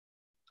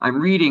 I'm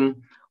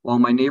reading, while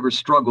my neighbor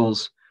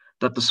struggles,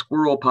 that the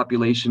squirrel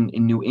population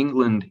in New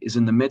England is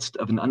in the midst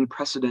of an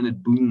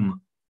unprecedented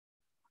boom.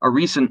 A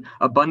recent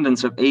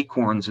abundance of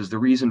acorns is the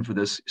reason for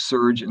this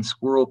surge in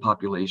squirrel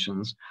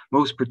populations,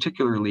 most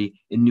particularly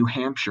in New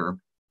Hampshire.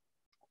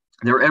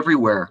 They're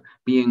everywhere,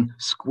 being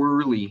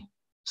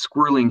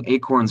squirrling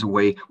acorns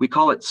away. We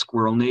call it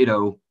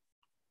squirrelnado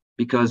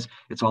because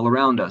it's all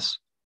around us,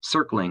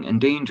 circling and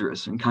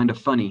dangerous and kind of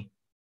funny.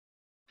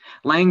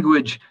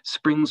 Language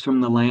springs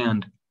from the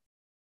land.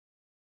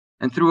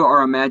 And through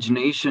our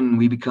imagination,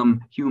 we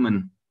become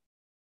human.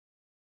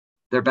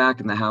 They're back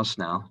in the house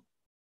now.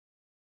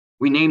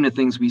 We name the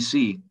things we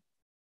see,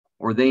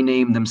 or they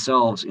name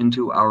themselves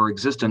into our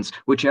existence,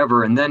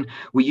 whichever, and then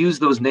we use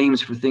those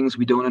names for things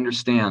we don't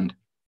understand,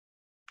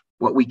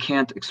 what we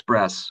can't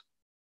express.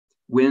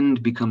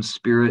 Wind becomes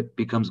spirit,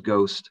 becomes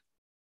ghost.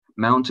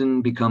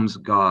 Mountain becomes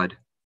God.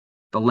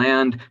 The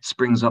land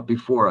springs up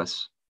before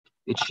us.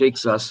 It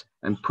shakes us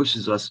and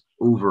pushes us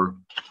over.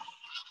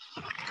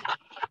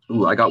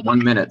 Ooh, I got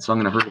 1 minute, so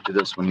I'm going to hurry to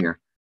this one here.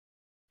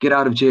 Get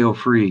out of jail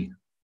free.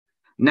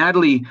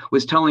 Natalie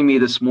was telling me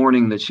this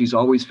morning that she's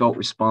always felt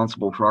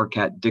responsible for our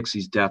cat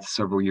Dixie's death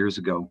several years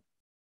ago.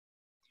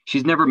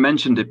 She's never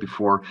mentioned it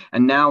before,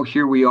 and now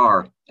here we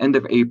are, end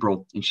of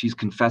April, and she's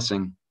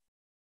confessing.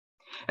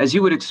 As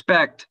you would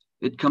expect,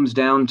 it comes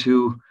down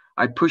to,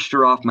 I pushed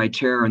her off my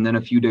chair, and then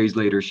a few days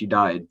later, she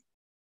died.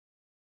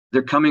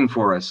 They're coming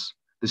for us,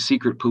 the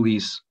secret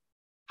police,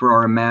 for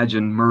our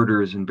imagined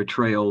murders and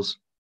betrayals.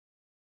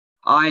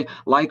 I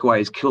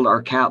likewise killed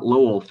our cat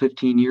Laurel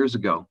 15 years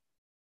ago.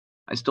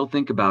 I still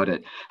think about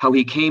it, how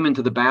he came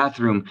into the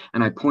bathroom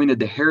and I pointed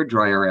the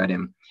hairdryer at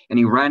him and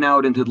he ran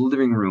out into the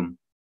living room,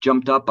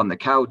 jumped up on the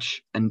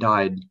couch and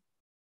died.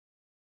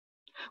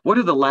 What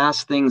are the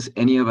last things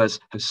any of us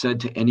have said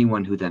to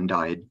anyone who then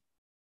died?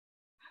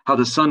 How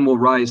the sun will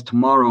rise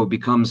tomorrow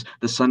becomes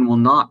the sun will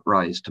not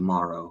rise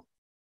tomorrow,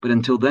 but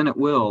until then it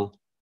will.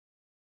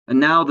 And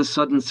now the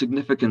sudden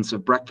significance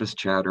of breakfast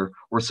chatter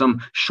or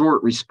some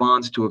short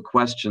response to a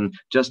question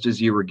just as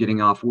you were getting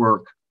off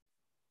work.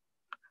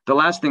 The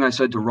last thing I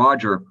said to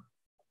Roger,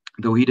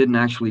 though he didn't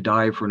actually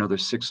die for another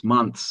 6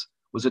 months,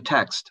 was a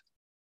text.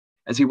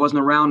 As he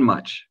wasn't around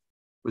much,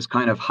 was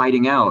kind of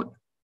hiding out.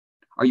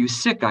 Are you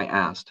sick? I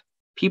asked.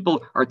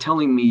 People are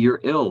telling me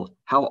you're ill.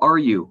 How are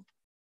you?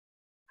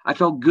 I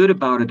felt good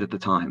about it at the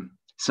time,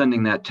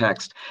 sending that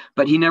text,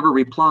 but he never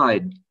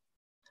replied.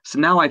 So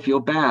now I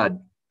feel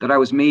bad that I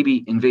was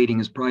maybe invading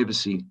his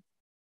privacy.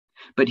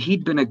 But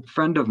he'd been a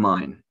friend of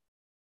mine,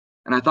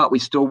 and I thought we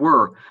still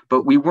were,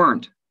 but we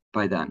weren't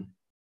by then.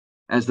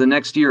 As the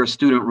next year, a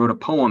student wrote a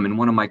poem in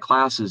one of my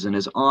classes in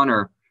his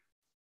honor,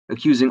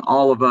 accusing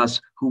all of us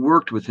who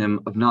worked with him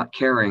of not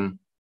caring,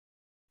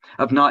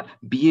 of not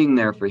being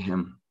there for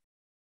him,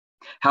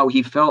 how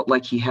he felt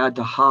like he had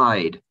to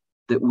hide,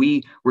 that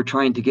we were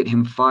trying to get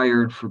him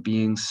fired for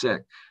being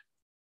sick.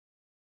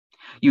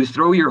 You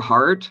throw your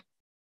heart,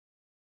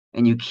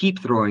 and you keep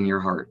throwing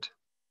your heart.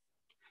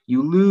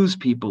 You lose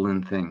people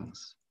and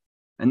things,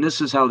 and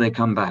this is how they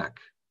come back.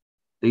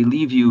 They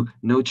leave you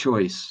no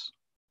choice.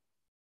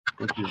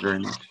 Thank you very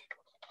much.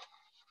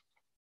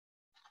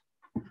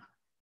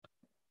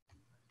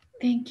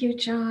 Thank you,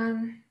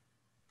 John.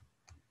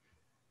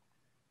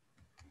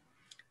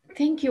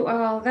 Thank you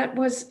all. That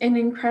was an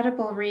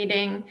incredible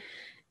reading.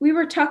 We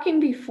were talking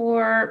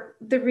before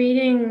the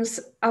readings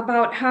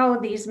about how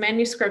these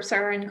manuscripts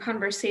are in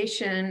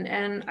conversation,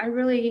 and I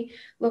really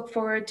look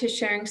forward to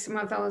sharing some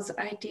of those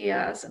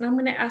ideas. And I'm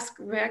going to ask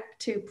Rick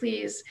to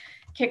please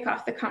kick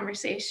off the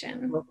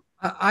conversation. Well,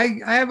 I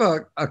have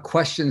a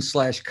question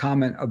 /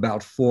 comment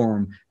about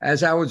form.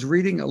 As I was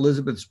reading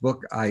Elizabeth's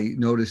book, I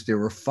noticed there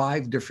were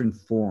 5 different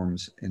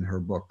forms in her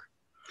book.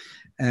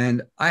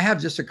 And I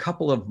have just a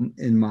couple of them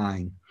in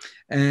mind.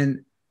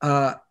 And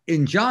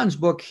in John's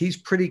book, he's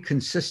pretty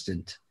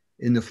consistent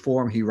in the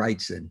form he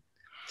writes in.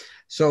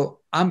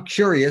 So I'm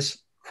curious,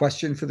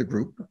 question for the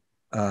group.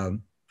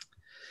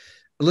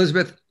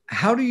 Elizabeth,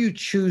 how do you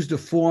choose the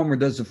form, or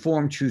does the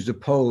form choose the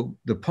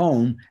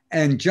poem?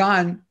 And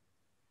John,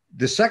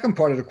 the second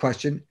part of the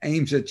question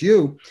aims at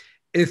you.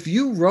 If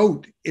you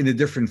wrote in a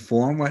different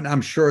form, and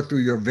I'm sure through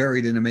your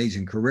varied and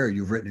amazing career,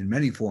 you've written in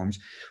many forms,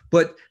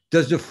 but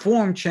does the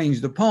form change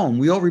the poem?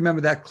 We all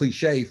remember that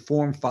cliche,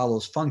 form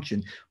follows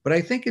function. But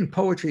I think in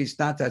poetry, it's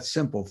not that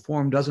simple.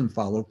 Form doesn't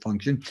follow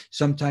function.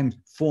 Sometimes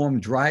form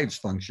drives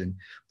function.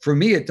 For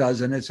me, it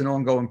does, and it's an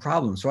ongoing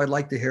problem. So I'd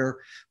like to hear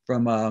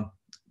from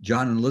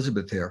John and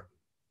Elizabeth here.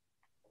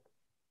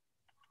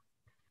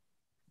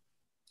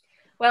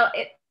 Well,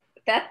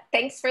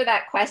 thanks for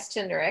that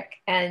question, Rick.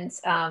 And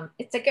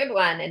it's a good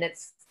one, and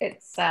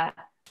it's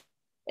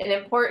an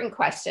important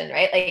question,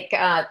 right?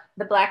 Like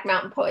the Black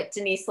Mountain poet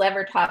Denise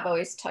Levertov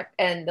always talked,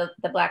 and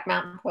the Black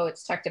Mountain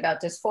poets talked about,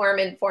 does form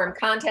inform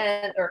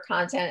content or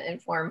content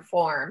inform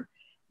form?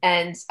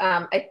 And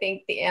I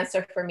think the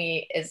answer for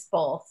me is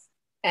both.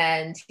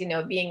 And, you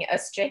know, being a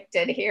strict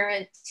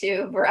adherent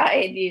to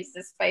variety is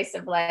the spice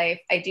of life,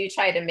 I do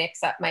try to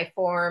mix up my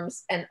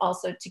forms and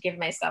also to give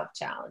myself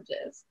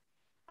challenges.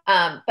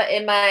 But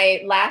in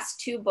my last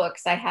 2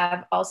 books, I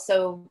have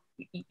also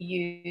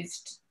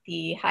used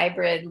the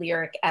hybrid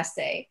lyric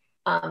essay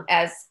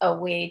as a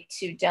way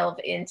to delve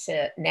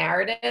into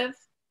narrative,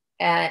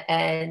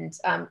 and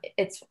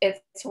it's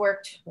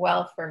worked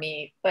well for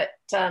me. But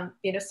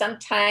you know,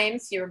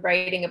 sometimes you're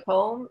writing a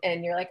poem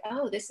and you're like,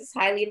 oh, this is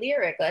highly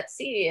lyric. Let's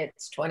see,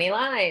 it's 20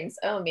 lines.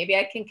 Oh, maybe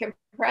I can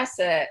compress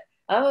it.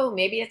 Oh,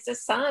 maybe it's a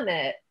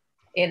sonnet.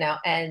 You know,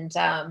 and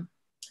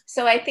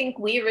So I think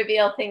we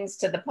reveal things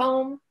to the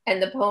poem, and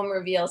the poem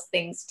reveals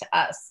things to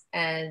us.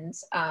 And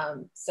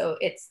so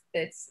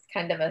it's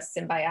kind of a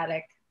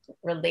symbiotic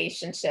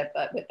relationship,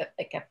 but with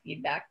like a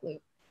feedback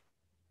loop.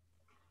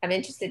 I'm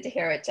interested to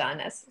hear what John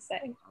has to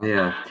say.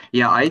 Yeah.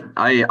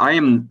 I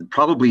am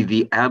probably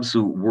the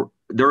absolute.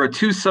 There are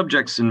two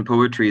subjects in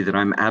poetry that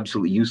I'm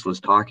absolutely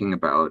useless talking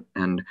about,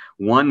 and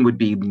one would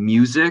be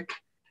music,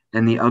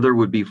 and the other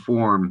would be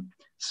form.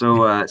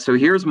 So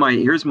here's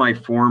my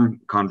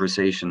form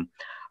conversation.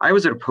 I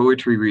was at a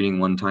poetry reading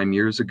one time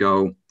years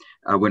ago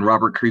when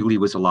Robert Creeley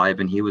was alive,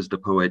 and he was the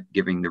poet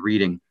giving the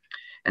reading.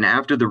 And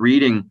after the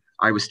reading,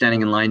 I was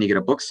standing in line to get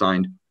a book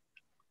signed,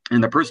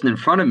 and the person in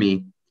front of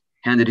me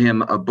handed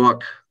him a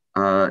book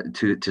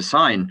to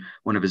sign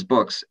one of his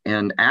books,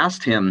 and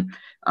asked him,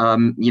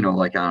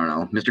 like, I don't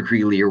know, Mr.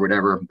 Creeley or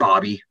whatever,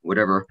 Bobby,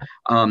 whatever,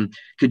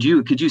 could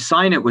you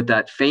sign it with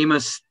that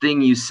famous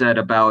thing you said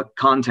about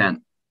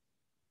content?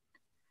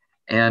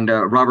 And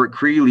Robert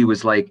Creeley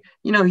was like,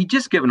 he'd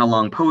just given a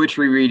long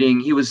poetry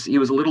reading. He was a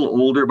little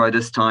older by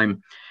this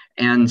time.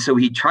 And so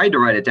he tried to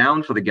write it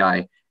down for the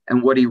guy.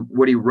 And what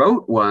he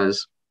wrote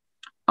was,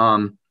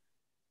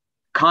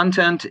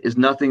 content is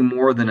nothing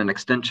more than an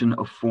extension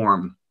of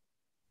form.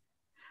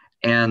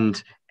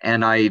 And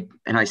I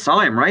saw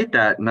him write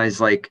that, and I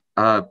was like,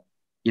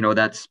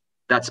 that's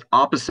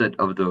opposite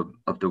of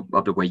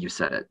the way you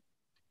said it.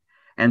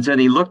 And so then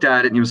he looked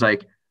at it and he was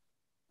like,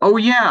 oh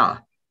yeah.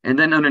 And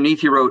then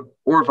underneath he wrote,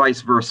 or vice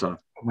versa.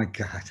 Oh my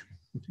God.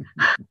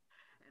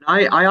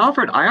 I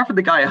offered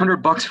the guy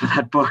 $100 for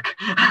that book.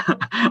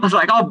 I was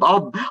like,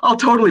 I'll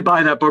totally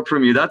buy that book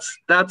from you. That's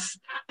the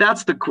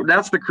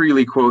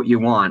Creeley quote you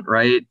want,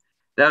 right?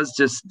 That was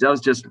just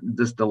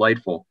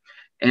delightful.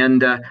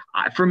 And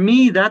for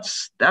me,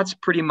 that's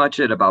pretty much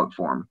it about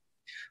form.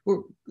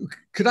 Well,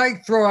 could I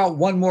throw out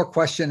one more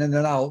question, and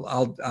then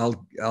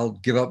I'll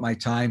give up my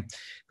time?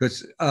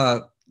 Because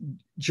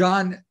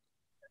John,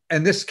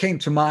 and this came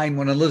to mind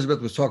when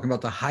Elizabeth was talking about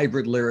the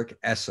hybrid lyric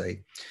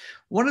essay.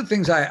 One of the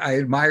things I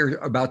admire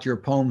about your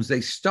poems, they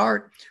often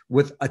start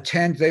with a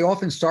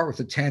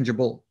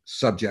tangible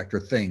subject or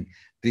thing,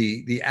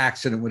 the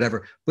accident,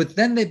 whatever, but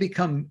then they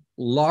become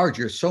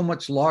larger, so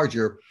much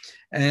larger.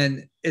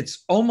 And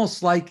it's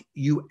almost like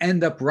you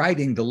end up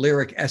writing the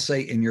lyric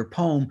essay in your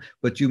poem,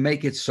 but you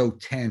make it so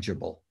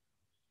tangible.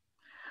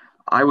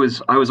 I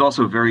was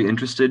also very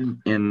interested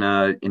in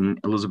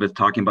Elizabeth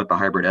talking about the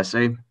hybrid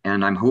essay,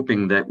 and I'm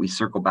hoping that we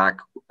circle back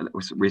and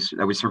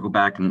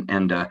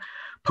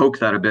poke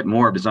that a bit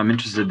more, because I'm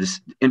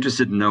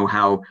interested to know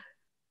how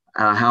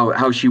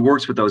she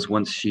works with those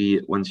once she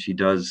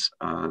does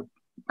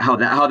how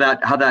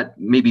that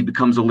maybe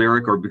becomes a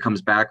lyric or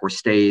becomes back or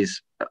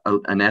stays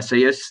an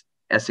essayistic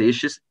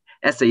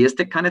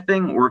kind of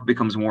thing, or it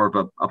becomes more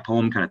of a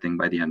poem kind of thing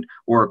by the end,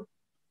 or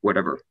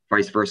whatever,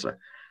 vice versa.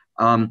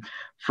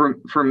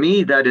 For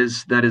me, that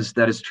is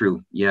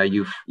true. Yeah,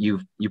 you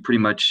pretty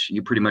much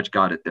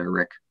got it there,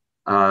 Rick.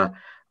 I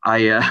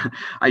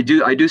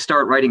do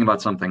start writing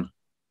about something,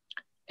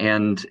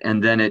 and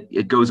then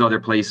it goes other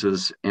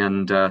places.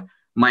 And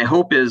my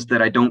hope is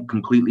that I don't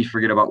completely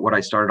forget about what I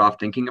started off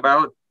thinking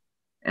about,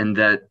 and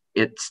that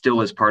it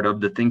still is part of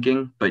the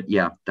thinking. But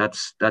yeah,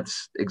 that's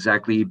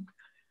exactly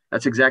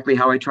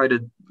how I try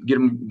to get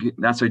them.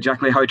 That's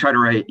exactly how I try to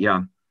write.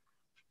 Yeah.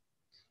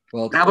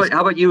 Well, how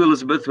about you,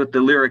 Elizabeth, with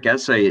the lyric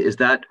essay? Is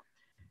that,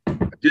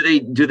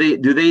 do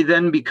they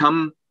then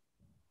become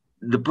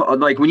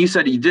like when you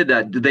said you did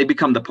that, did they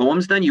become the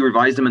poems then? You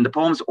revise them into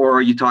poems, or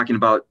are you talking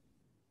about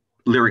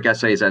lyric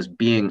essays as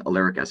being a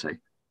lyric essay?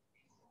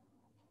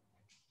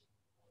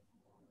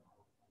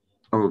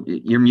 Oh,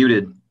 you're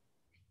muted.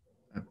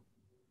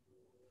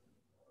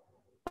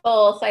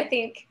 Both. I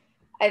think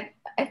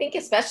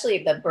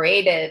especially the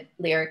braided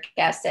lyric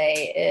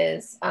essay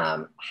is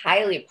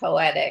highly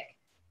poetic.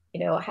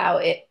 How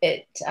it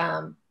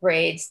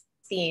braids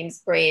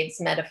themes,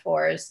 braids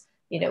metaphors,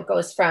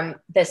 goes from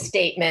the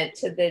statement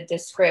to the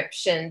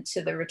description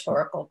to the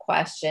rhetorical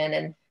question.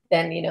 And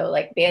then,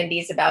 like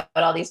bandies about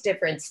all these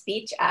different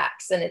speech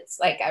acts. And it's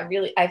like,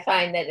 I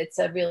find that it's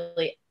a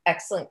really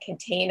excellent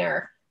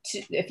container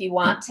if you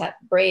want to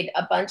braid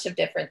a bunch of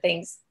different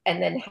things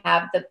and then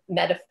have the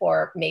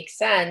metaphor make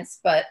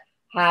sense, but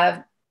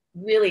have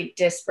really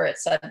disparate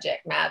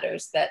subject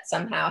matters that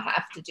somehow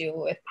have to do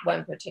with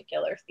one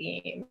particular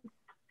theme.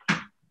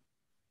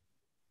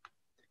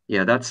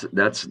 Yeah, that's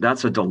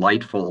a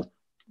delightful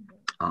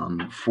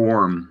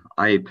form.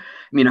 I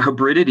mean,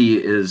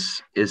 hybridity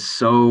is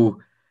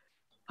so,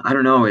 I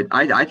don't know.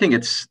 I think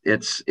it's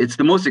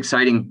the most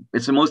exciting.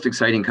 It's the most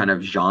exciting kind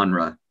of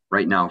genre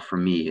right now for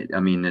me. I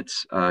mean,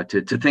 it's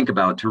to think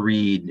about, to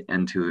read,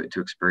 and to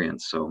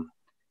experience. So,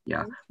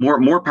 yeah,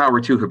 more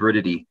power to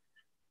hybridity.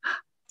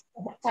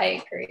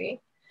 I agree.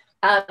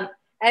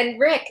 And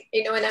Rick,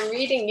 when I'm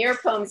reading your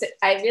poems,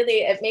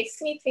 it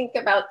makes me think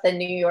about the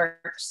New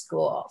York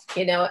school,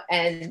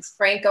 and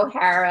Frank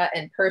O'Hara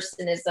and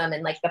personism,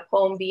 and like the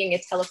poem being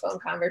a telephone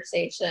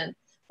conversation.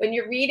 When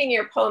you're reading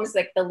your poems,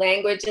 like the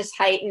language is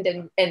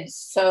heightened and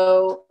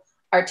so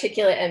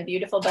articulate and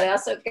beautiful, but I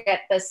also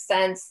get the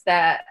sense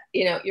that,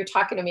 you know, you're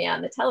talking to me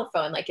on the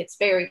telephone, like it's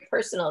very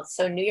personal. It's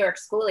so New York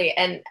schooly.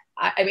 And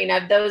I mean,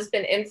 have those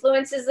been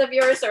influences of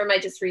yours, or am I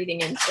just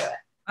reading into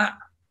it?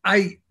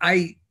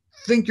 I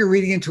think you're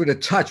reading into it a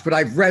touch, but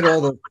I've read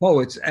all the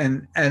poets,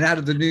 and out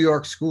of the New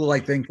York school, I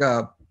think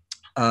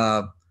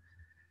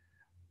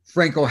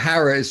Frank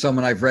O'Hara is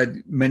someone I've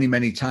read many,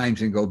 many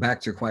times and go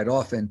back to quite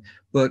often.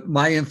 But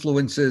my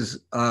influences,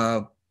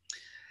 I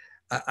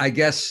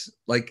guess,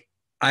 like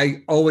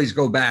I always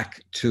go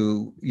back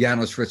to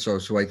Janos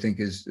Fritsos, who I think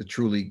is a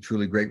truly,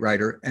 truly great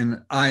writer.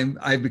 And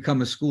I've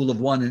become a school of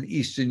one, an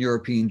Eastern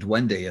European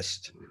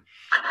duendeist.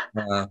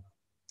 And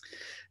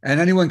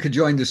anyone could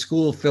join the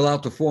school, fill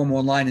out the form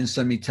online and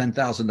send me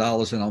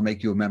 $10,000 and I'll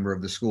make you a member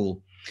of the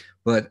school.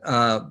 But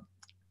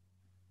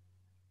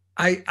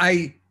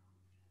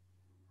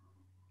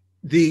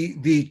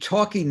the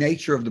talky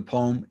nature of the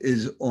poem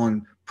is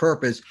on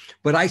purpose,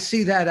 but I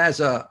see that as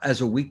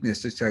a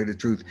weakness, to tell you the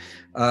truth.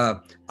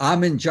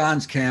 I'm in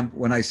John's camp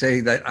when I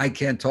say that I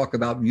can't talk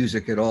about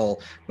music at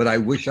all, but I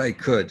wish I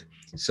could.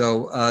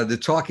 So the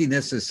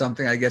talkiness is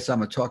something, I guess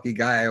I'm a talky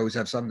guy. I always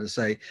have something to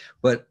say,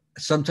 but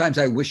sometimes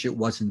I wish it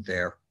wasn't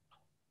there.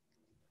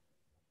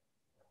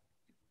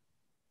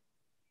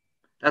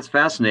 That's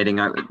fascinating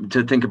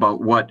to think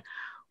about what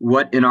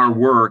in our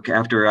work,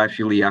 after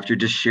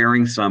just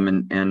sharing some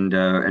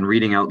and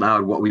reading out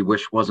loud what we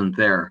wish wasn't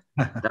there.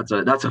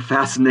 That's a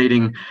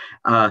fascinating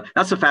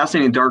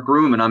dark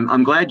room, and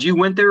I'm glad you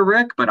went there,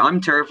 Rick. But I'm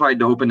terrified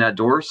to open that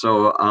door,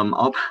 so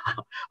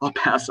I'll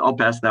pass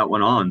that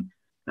one on.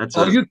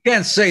 You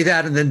can't say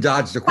that and then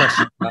dodge the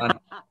question, John.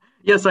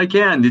 Yes, I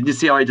can. Did you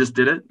see how I just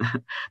did it?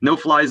 No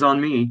flies on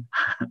me.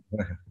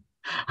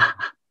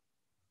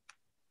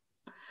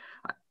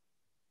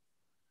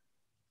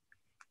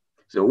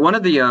 So one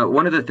of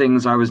the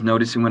things I was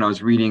noticing when I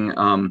was reading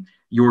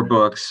your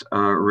books,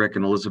 Rick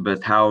and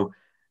Elizabeth, how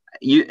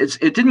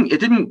it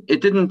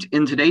didn't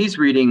in today's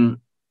reading,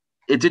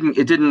 they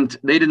didn't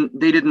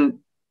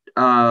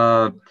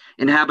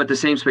inhabit the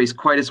same space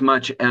quite as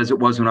much as it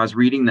was when I was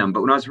reading them.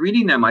 But when I was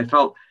reading them, I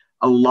felt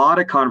a lot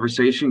of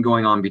conversation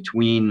going on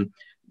between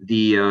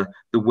the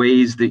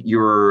ways that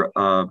you're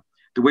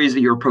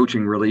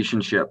approaching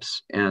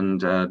relationships,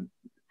 and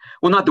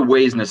well, not the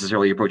ways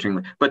necessarily you're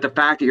approaching, but the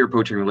fact that you're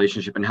approaching a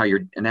relationship and how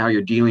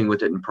you're dealing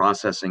with it and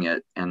processing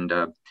it and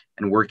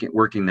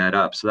working that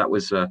up. So that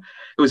was it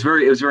was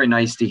very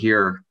nice to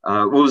hear.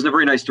 Well, it was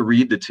very nice to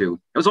read the two.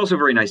 It was also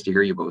very nice to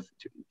hear you both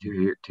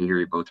to hear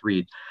you both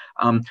read.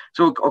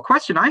 So a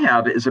question I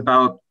have is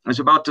about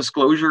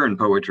disclosure in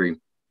poetry.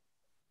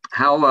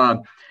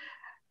 How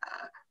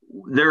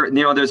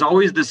there's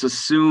always this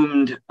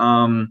assumed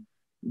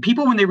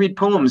people, when they read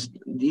poems,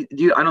 I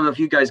don't know if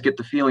you guys get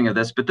the feeling of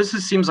this, but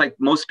seems like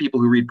most people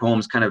who read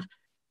poems,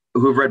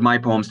 who have read my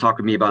poems, talk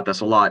to me about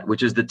this a lot,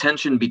 which is the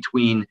tension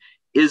between,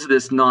 is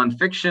this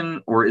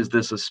nonfiction or is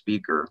this a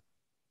speaker?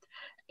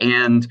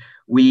 And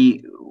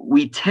we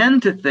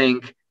tend to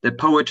think that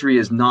poetry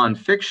is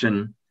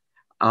nonfiction,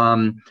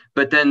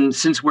 but then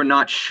since we're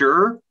not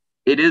sure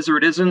it is or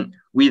it isn't,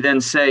 we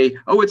then say,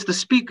 oh, it's the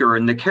speaker,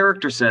 and the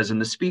character says, and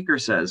the speaker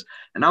says.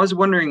 And I was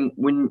wondering,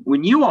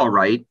 when you all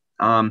write,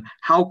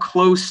 how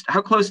close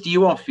do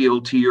you all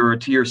feel to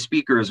your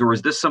speakers, or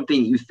is this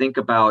something that you think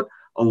about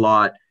a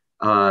lot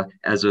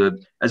as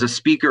a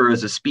speaker,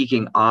 as a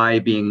speaking I,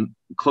 being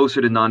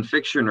closer to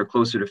nonfiction or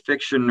closer to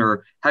fiction,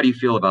 or how do you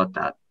feel about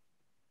that?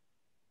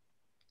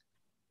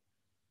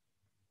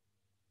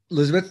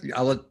 Elizabeth,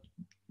 I'll let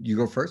you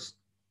go first.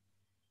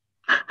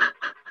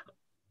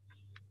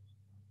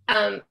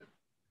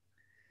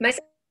 My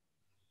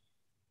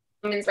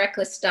woman's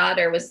reckless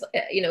daughter was,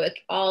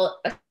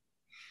 all.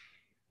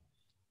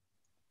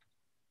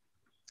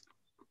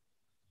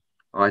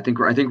 Oh, I think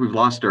we've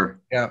lost her.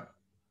 Yeah,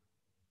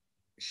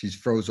 she's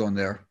froze on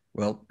there.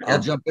 Well, I'll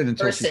jump in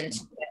until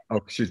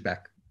she's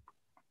back.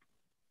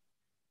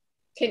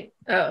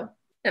 Am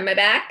I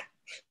back?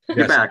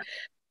 You're back.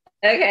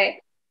 Okay.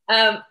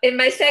 In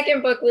my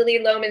second book, Willie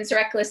Loman's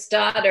Reckless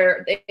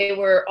Daughter, they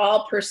were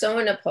all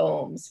persona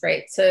poems,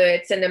 right? So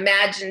it's an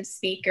imagined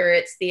speaker.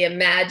 It's the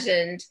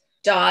imagined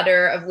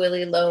daughter of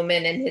Willie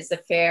Loman and his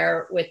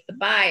affair with the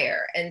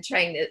buyer, and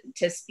trying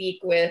to speak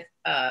with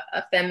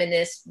a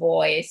feminist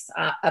voice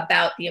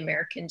about the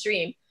American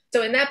dream.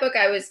 So in that book,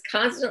 I was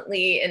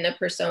constantly in the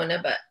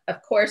persona, but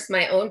of course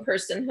my own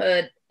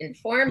personhood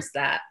informs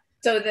that.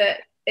 So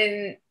that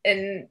in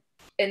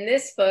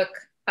this book,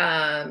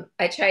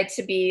 I tried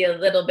to be a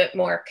little bit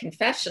more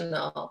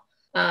confessional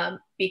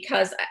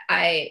because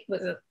I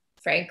was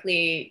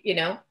frankly,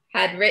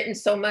 had written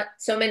so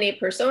many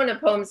persona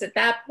poems at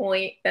that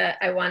point that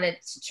I wanted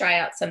to try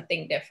out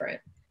something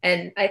different.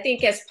 And I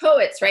think as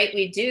poets, right,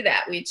 we do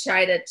that. We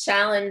try to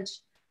challenge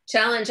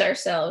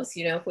ourselves.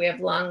 If we have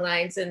long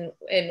lines in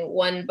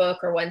one book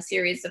or one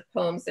series of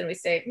poems, then we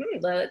say,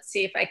 let's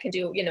see if I can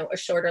do, a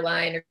shorter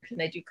line, or can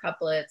I do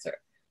couplets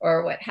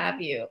or what have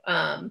you.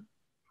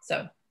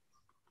 So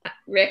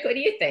Rick, what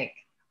do you think?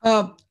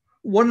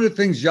 One of the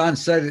things John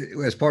said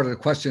as part of the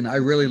question I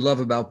really love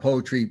about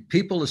poetry,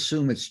 people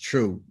assume it's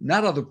true.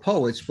 Not other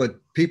poets, but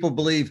people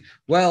believe,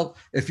 well,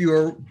 if you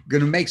were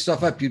going to make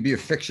stuff up, you'd be a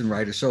fiction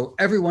writer. So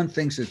everyone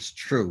thinks it's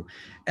true.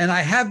 And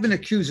I have been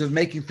accused of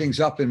making things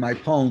up in my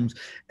poems.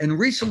 And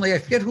recently, I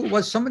forget who it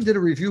was, someone did a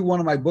review of one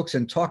of my books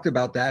and talked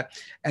about that.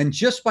 And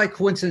just by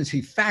coincidence,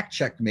 he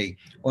fact-checked me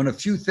on a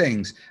few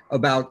things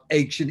about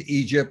ancient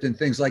Egypt and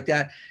things like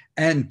that.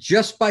 And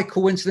just by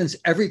coincidence,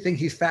 everything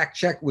he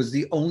fact-checked was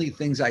the only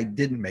things I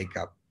didn't make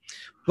up.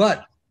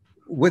 But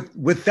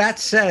with that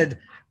said,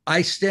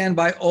 I stand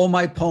by all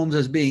my poems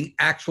as being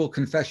actual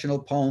confessional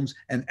poems,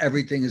 and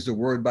everything is the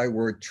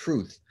word-by-word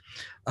truth.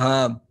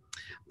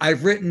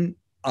 I've written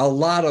a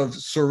lot of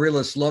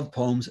surrealist love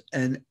poems,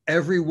 and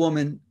every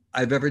woman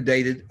I've ever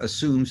dated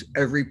assumes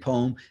every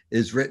poem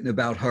is written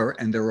about her,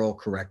 and they're all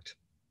correct.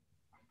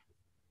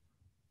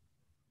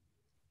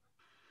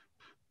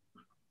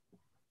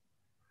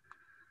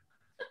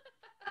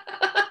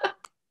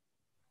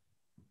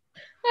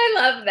 I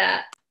love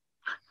that.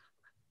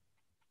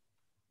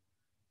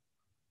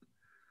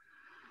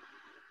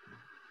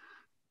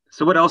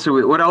 So what else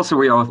are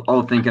we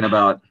all thinking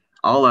about?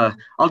 I'll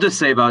just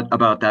say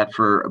about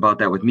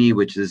that with me,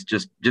 which is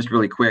just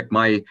really quick.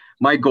 My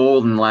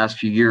goal in the last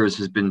few years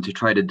has been to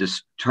try to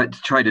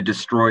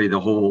destroy the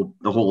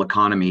whole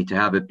economy, to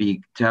have it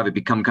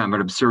become kind of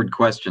an absurd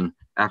question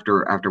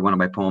after one of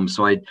my poems.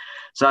 So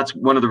that's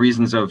one of the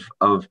reasons of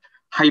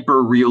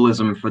hyper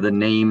realism for the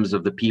names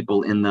of the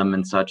people in them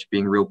and such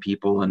being real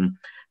people. And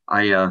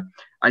I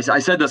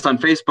said this on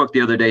Facebook the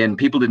other day, and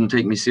people didn't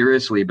take me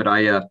seriously. But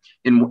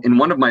in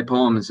one of my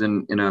poems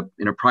in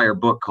a prior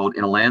book called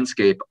In a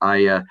Landscape,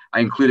 I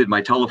included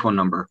my telephone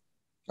number,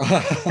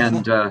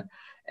 and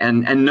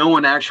no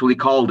one actually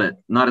called it.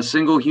 Not a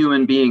single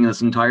human being in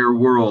this entire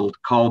world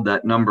called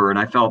that number, and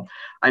I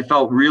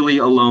felt really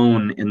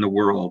alone in the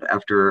world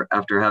after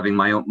having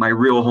my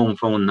real home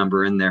phone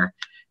number in there.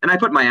 And I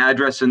put my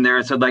address in there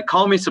and said, like,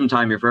 call me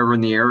sometime if you're ever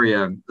in the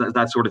area,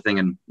 that sort of thing.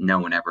 And no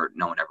one ever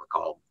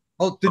called.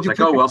 Oh,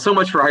 well, so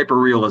much for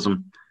hyper-realism.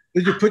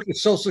 Did you put your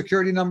social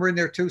security number in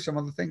there too? Some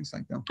other things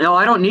like that? No,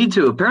 I don't need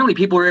to. Apparently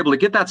people are able to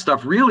get that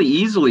stuff really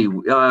easily.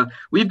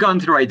 We've gone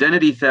through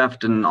identity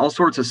theft and all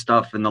sorts of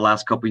stuff in the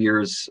last couple of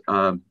years,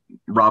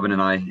 Robin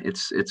and I.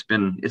 It's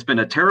been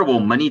a terrible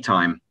money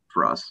time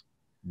for us.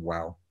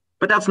 Wow.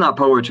 But that's not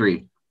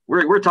poetry.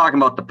 We're talking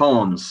about the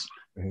poems.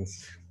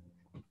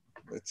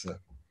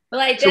 Well,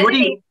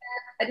 identity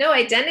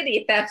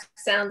theft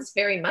sounds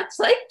very much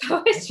like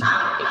poetry,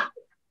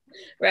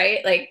 right?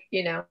 Like,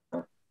 you know.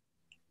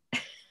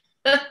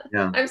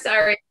 Yeah. I'm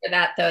sorry for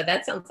that, though.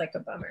 That sounds like a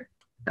bummer.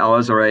 Oh,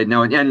 that's all right.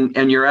 No,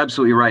 and you're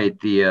absolutely right.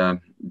 And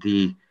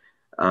the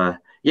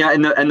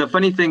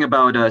funny thing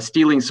about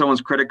stealing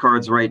someone's credit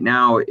cards right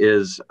now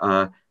is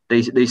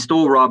they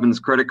stole Robin's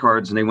credit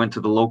cards and they went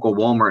to the local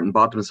Walmart and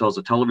bought themselves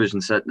a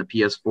television set and a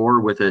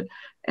PS4 with it,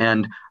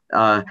 and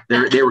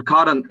they were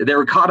caught on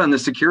the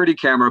security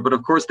camera, but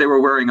of course they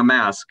were wearing a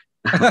mask.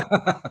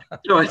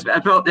 So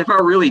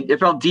it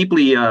felt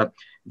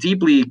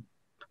deeply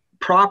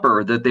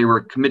proper that they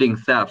were committing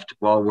theft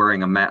while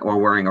wearing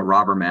a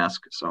robber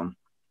mask. So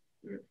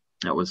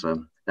that was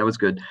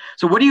good.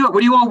 So what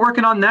are you all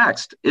working on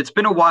next? It's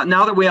been a while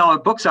now that we all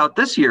have books out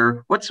this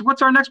year. What's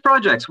our next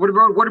projects? What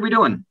are we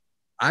doing?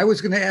 I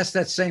was going to ask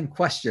that same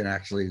question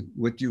actually.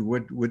 What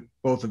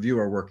both of you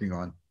are working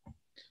on?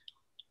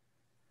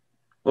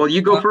 Well,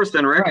 you go first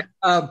then, Rick.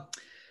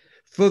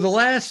 For the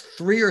last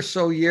 3 or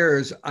so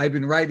years, I've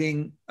been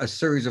writing a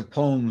series of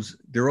poems.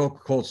 They're all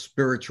called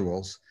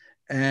spirituals.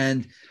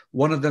 And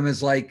one of them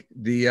is like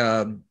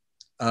the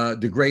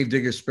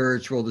Gravedigger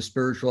spiritual, the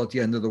spiritual at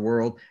the end of the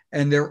world.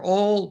 And they're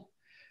all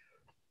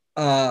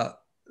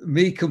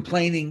me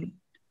complaining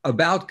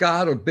about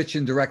God or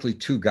bitching directly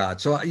to God.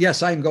 So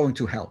yes, I'm going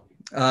to hell.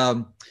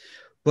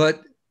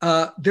 But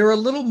they're a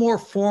little more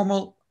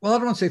formal. Well, I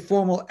don't want to say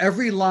formal.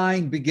 Every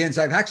line begins,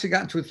 I've actually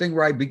gotten to a thing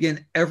where I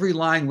begin every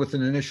line with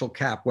an initial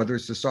cap, whether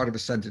it's the start of a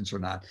sentence or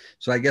not.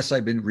 So I guess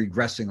I've been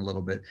regressing a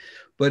little bit,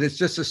 but it's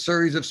just a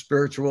series of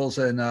spirituals.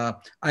 And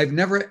I've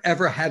never,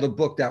 ever had a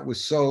book that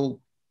was so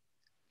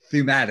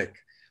thematic,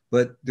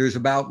 but there's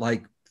about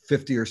like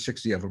 50 or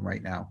 60 of them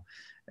right now.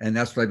 And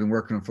that's what I've been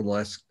working on for the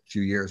last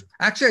few years.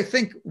 Actually, I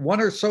think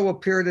one or so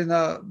appeared in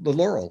the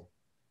Laurel.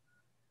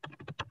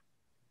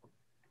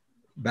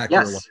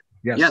 Yes,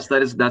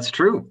 that's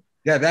true.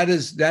 Yeah, that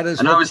is.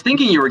 And I was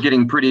thinking you were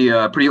getting pretty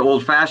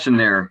old fashioned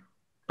there,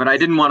 but I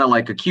didn't want to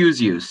like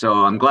accuse you. So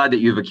I'm glad that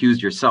you've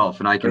accused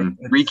yourself and I can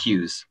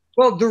recuse.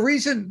 Well, the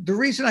reason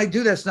I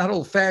do that's not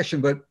old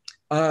fashioned, but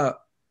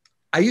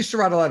I used to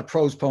write a lot of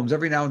prose poems.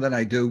 Every now and then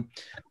I do,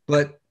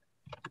 but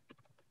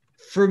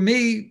for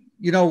me,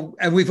 you know,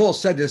 and we've all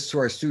said this to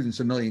our students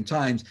a million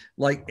times,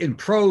 like in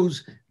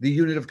prose, the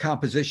unit of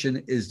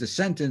composition is the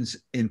sentence.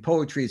 In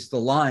poetry, it's the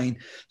line.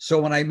 So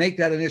when I make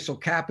that initial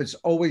cap, it's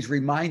always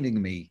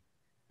reminding me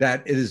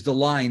that it is the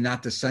line,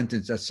 not the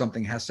sentence, that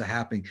something has to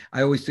happen.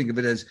 I always think of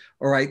it as,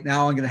 all right,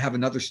 now I'm going to have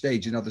another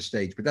stage,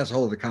 but that's a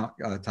whole other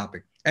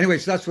topic. Anyway,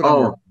 so that's what I'm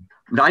working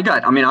on.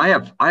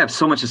 I have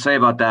so much to say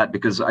about that,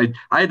 because I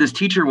had this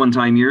teacher one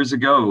time years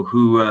ago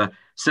who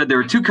said there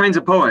are two kinds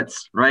of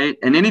poets, right?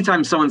 And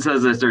anytime someone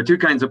says this, there are two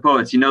kinds of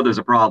poets, you know there's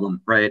a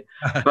problem, right?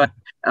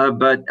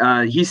 But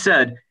he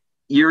said,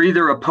 you're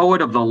either a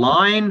poet of the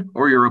line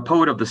or you're a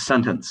poet of the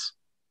sentence.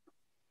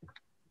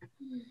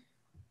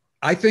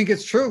 I think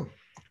it's true,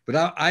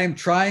 but I am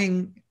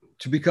trying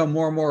to become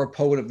more and more a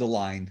poet of the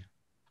line.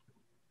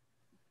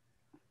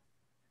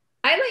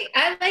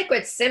 I like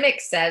what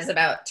Simic says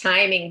about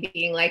timing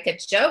being like a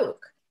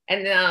joke.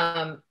 And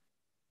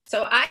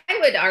so I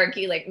would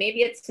argue, like,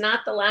 maybe it's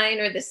not the line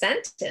or the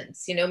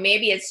sentence, you know,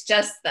 maybe it's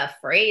just the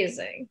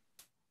phrasing.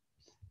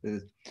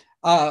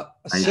 I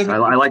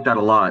like that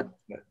a lot.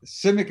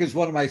 Simic is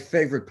one of my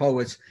favorite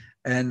poets,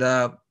 and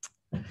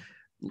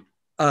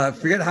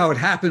forget how it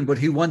happened, but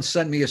he once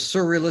sent me a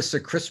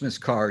surrealistic Christmas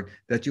card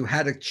that you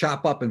had to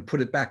chop up and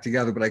put it back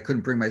together, but I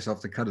couldn't bring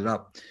myself to cut it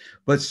up.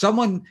 But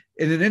someone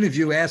in an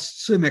interview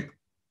asked Simic,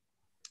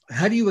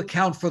 how do you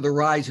account for the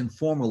rise in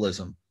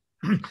formalism?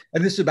 And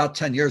this is about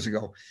 10 years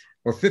ago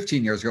or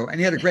 15 years ago. And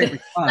he had a great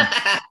response.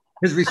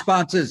 His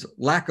response is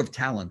lack of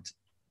talent.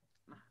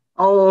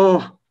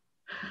 Oh.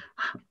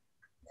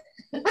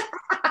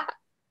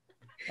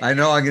 I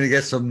know I'm going to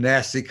get some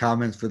nasty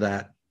comments for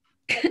that.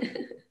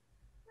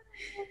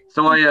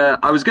 So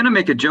I was going to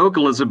make a joke,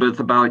 Elizabeth,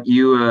 about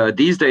you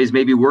these days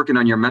maybe working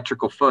on your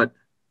metrical foot,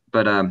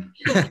 but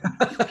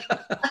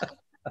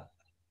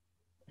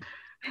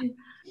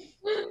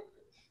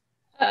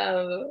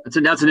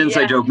that's an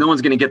inside joke. No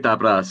one's going to get that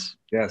but us.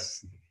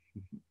 Yes,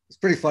 it's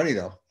pretty funny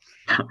though.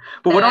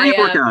 But what are you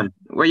working on?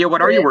 Well, yeah,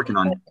 what are you working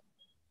on?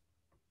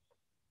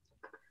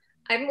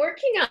 I'm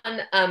working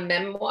on a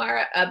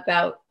memoir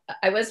about.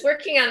 I was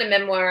working on a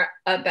memoir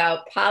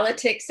about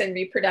politics and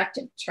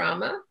reproductive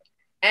trauma.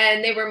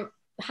 And they were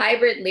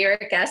hybrid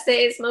lyric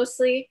essays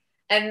mostly.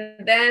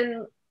 And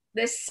then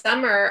this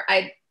summer,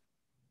 I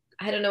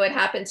don't know what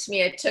happened to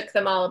me. I took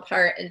them all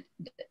apart and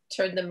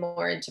turned them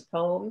more into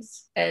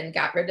poems and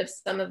got rid of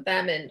some of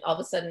them, and all of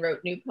a sudden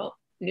wrote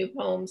new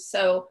poems.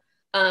 So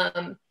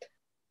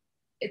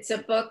it's a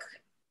book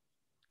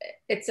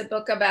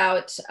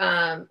about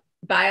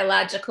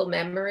biological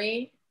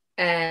memory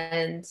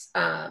and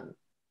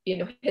you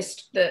know,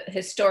 the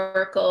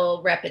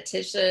historical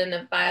repetition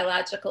of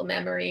biological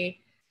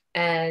memory,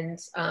 and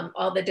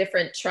all the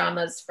different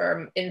traumas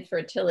from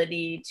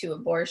infertility to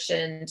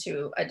abortion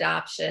to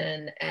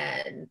adoption.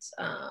 And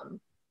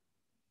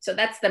so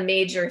that's the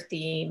major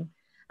theme.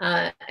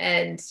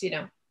 And, you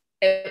know,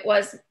 it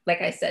was,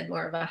 like I said,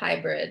 more of a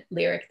hybrid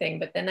lyric thing,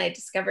 but then I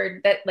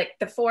discovered that, like,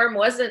 the form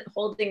wasn't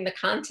holding the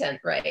content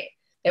right.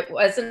 It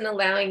wasn't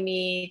allowing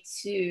me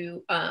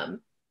to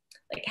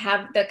like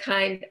have the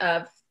kind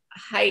of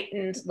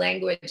heightened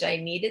language I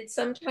needed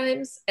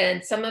sometimes.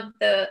 And some of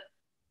the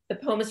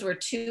poems were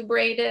too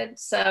braided.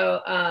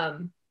 So,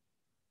 and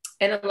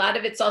a lot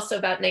of it's also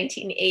about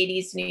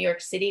 1980s New York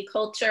City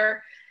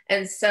culture.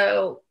 And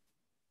so,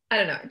 I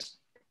don't know,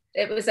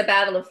 it was a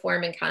battle of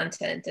form and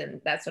content, and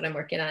that's what I'm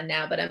working on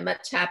now, but I'm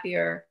much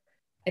happier.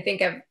 I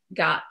think I've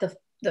got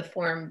the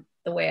form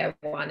the way I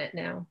want it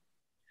now.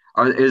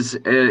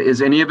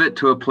 Is any of it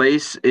to a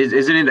place?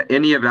 Isn't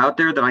any of it out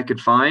there that I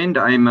could find?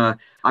 I'm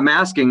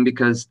asking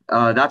because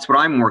that's what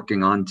I'm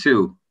working on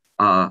too.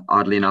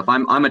 Oddly enough,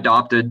 I'm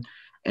adopted,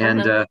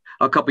 and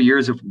a couple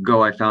years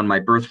ago I found my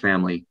birth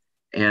family,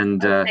 and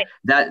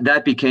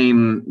that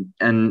became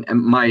and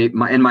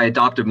my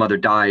adoptive mother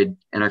died,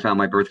 and I found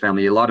my birth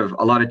family. A lot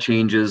of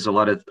changes, a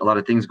lot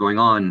of things going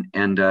on,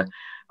 and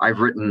I've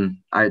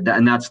written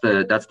and that's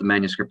the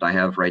manuscript I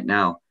have right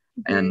now,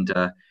 and.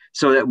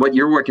 So that what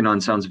you're working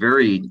on sounds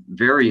very,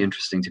 very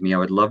interesting to me. I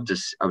would love to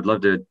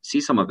see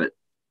some of it.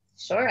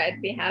 Sure,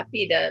 I'd be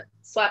happy to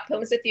swap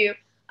poems with you.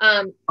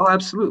 Oh,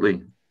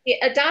 absolutely. The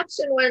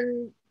adoption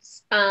one,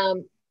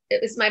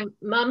 it was my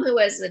mom who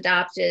was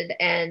adopted,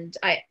 and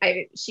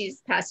she's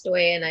passed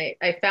away, and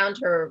I found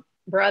her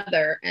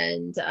brother,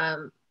 and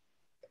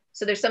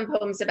so there's some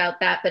poems about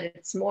that, but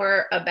it's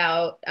more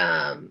about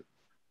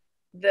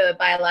the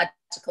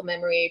biological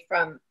memory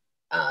from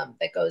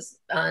that goes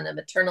on a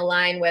maternal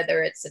line,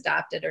 whether it's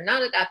adopted or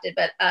not adopted.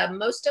 But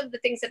most of the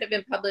things that have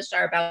been published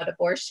are about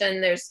abortion.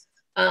 There's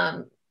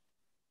an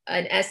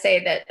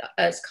essay that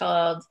is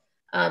called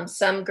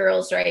Some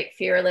Girls Write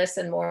Fearless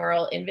and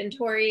Moral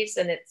Inventories,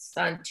 and it's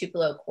on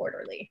Tupelo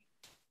Quarterly.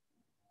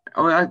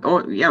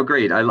 Oh yeah,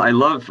 great. I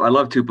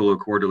love Tupelo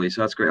Quarterly,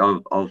 so that's great.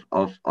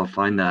 I'll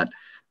find that.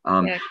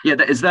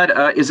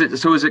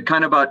 Is it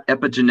kind of about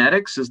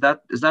epigenetics? Is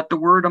that the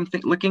word I'm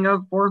looking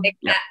up for?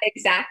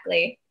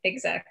 Exactly.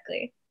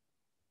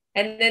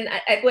 And then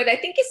what I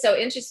think is so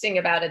interesting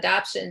about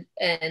adoption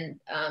and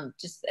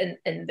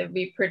and the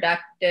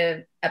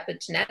reproductive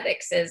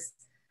epigenetics is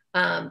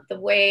the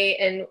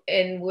way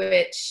in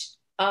which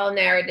all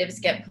narratives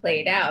get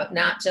played out,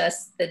 not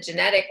just the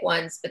genetic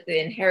ones, but the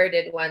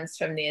inherited ones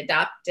from the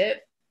adoptive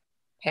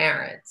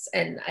parents.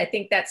 And I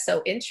think that's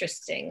so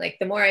interesting. Like,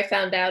 the more I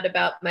found out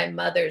about my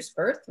mother's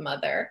birth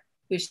mother,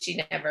 who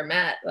she never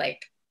met,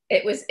 like,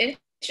 it was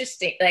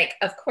interesting. Like,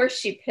 of course,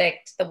 she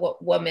picked the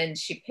woman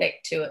she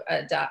picked to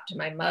adopt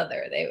my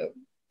mother. They were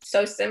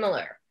so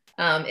similar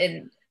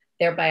in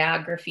their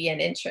biography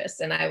and interests,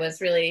 and I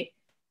was really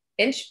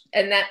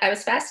I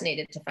was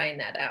fascinated to find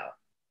that out.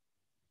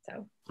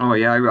 So. Oh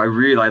yeah,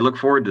 I look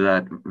forward to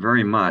that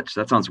very much.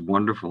 That sounds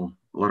wonderful.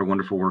 A lot of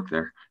wonderful work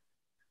there.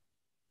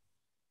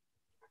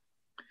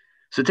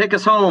 So take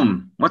us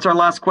home. What's our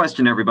last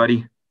question,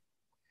 everybody?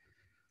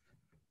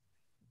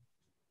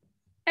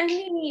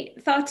 Any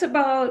thoughts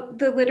about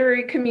the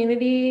literary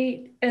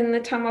community in the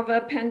time of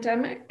a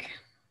pandemic?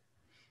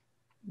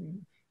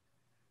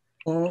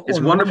 It's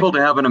wonderful to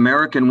have an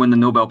American win the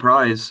Nobel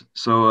Prize.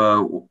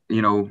 So,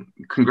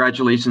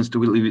 congratulations to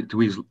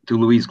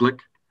Louise Glick.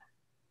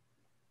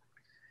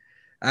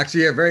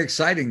 Actually, yeah, very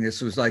exciting. This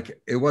was like,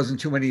 it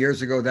wasn't too many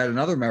years ago that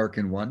another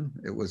American won.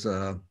 It was,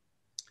 so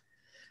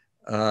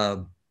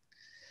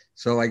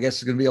I guess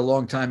it's going to be a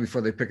long time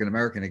before they pick an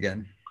American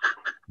again.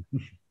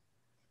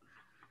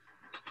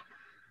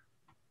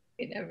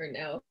 You never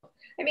know.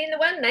 I mean, the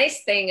one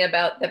nice thing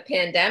about the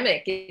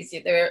pandemic is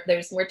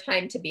there's more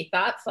time to be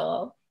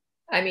thoughtful.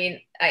 I mean,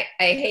 I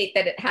hate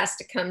that it has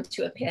to come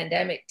to a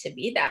pandemic to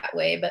be that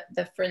way, but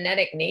the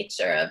frenetic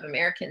nature of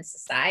American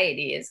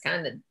society is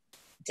kind of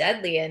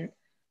deadly. And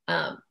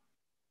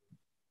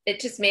it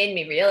just made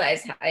me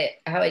realize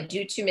how I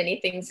do too many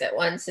things at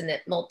once, and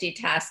that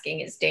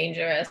multitasking is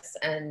dangerous.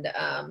 And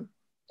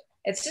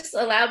it's just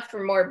allowed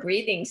for more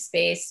breathing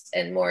space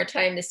and more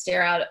time to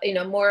stare out,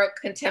 more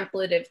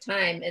contemplative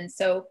time. And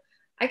so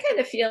I kind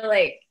of feel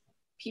like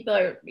people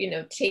are,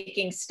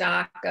 taking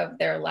stock of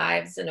their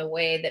lives in a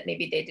way that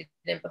maybe they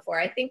didn't before.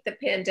 I think the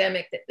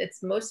pandemic,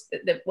 that's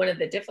one of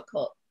the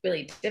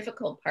really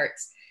difficult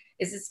parts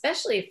is,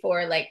 especially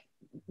for like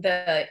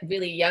the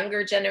really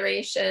younger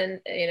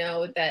generation,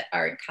 that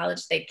are in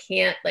college, they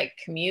can't like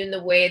commune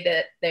the way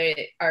that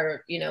they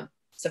are,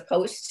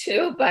 supposed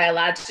to,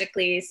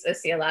 biologically,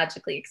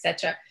 sociologically,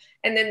 etc.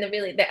 And then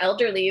the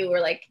elderly, who are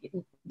like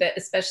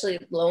especially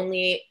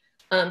lonely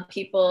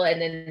people,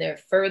 and then they're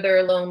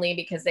further lonely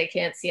because they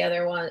can't see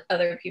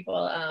other people.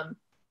 I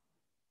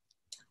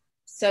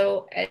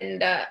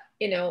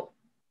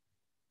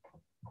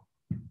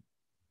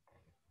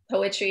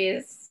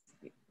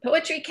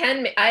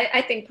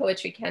think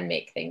poetry can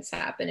make things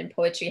happen, and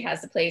poetry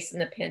has a place in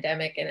the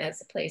pandemic and has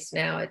a place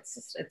now.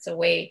 It's a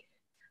way,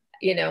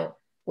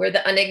 we're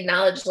the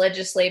unacknowledged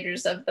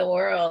legislators of the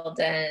world,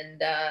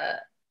 and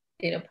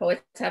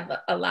poets have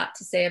a lot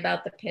to say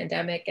about the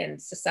pandemic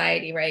and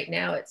society right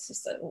now. It's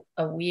just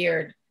a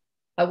weird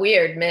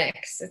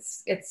mix.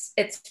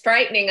 It's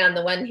frightening on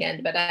the one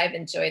hand, but I've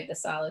enjoyed the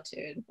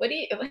solitude.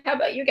 How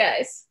about you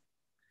guys?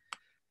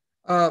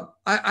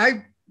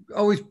 I've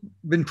always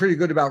been pretty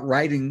good about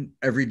writing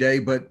every day,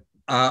 but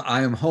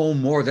I am home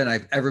more than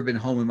I've ever been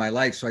home in my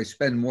life. So I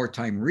spend more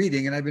time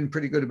reading, and I've been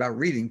pretty good about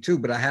reading too,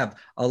 but I have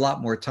a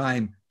lot more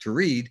time to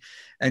read.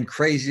 And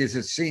crazy as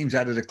it seems,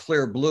 out of the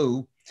clear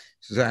blue,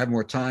 since I have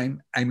more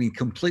time, I mean,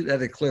 completely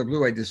out of clear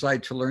blue, I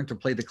decided to learn to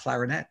play the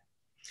clarinet.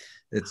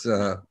 It's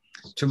to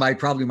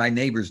probably my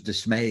neighbor's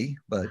dismay,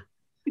 but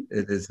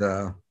it is.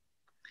 But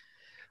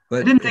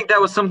I didn't think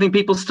that was something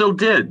people still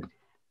did.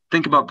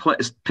 Think about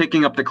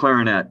picking up the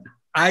clarinet.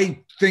 I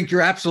think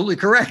you're absolutely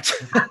correct.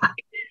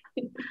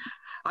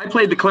 I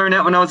played the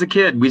clarinet when I was a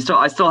kid.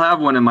 I still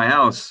have one in my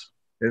house.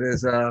 It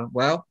is a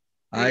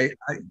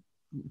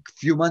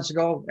few months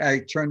ago, I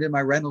turned in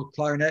my rental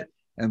clarinet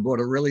and bought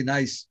a really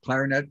nice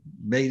clarinet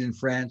made in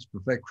France,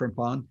 Perfect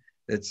Crimpon.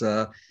 It's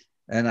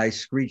and I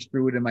screeched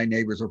through it, and my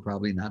neighbors are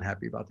probably not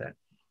happy about that.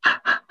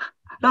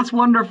 That's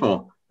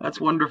wonderful. That's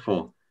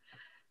wonderful.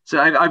 So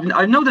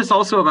I've noticed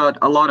also about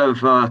a lot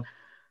of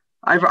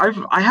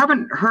I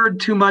haven't heard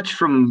too much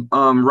from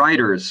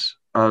writers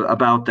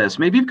about this.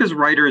 Maybe because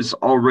writers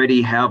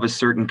already have a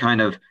certain kind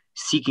of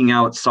seeking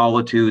out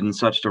solitude and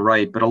such to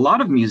write, but a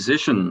lot of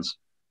musicians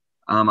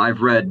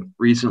I've read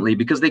recently,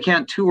 because they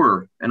can't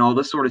tour and all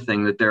this sort of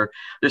thing, that they're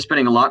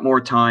spending a lot more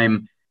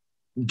time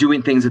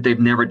doing things that they've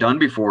never done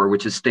before,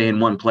 which is stay in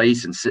one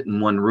place and sit in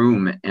one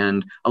room.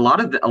 And a lot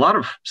of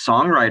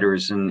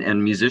songwriters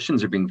and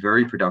musicians are being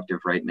very productive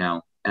right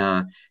now,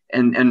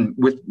 and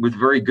with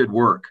very good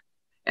work.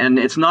 And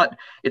it's not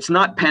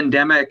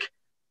pandemic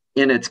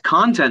in its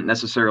content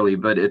necessarily,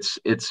 but it's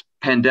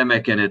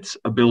pandemic in its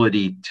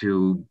ability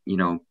to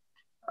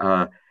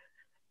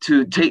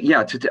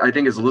I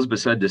think, as Elizabeth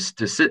said, to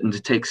sit and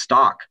to take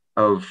stock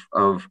of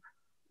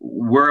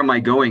where am I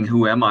going,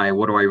 who am I,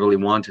 what do I really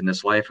want in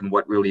this life, and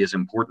what really is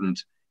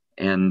important,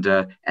 and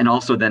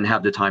also then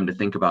have the time to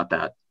think about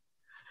that.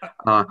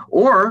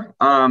 Or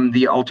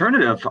the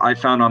alternative I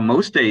found on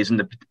most days in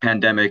the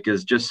pandemic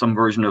is just some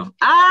version of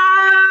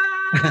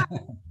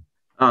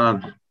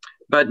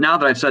but now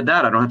that I've said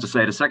that, I don't have to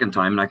say it a second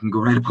time, and I can go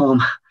write a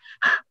poem.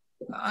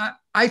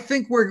 I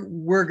think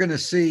we're going to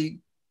see,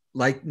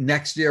 like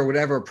next year or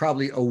whatever,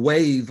 probably a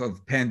wave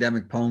of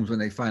pandemic poems when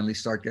they finally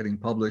start getting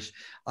published.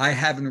 I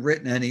haven't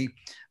written any.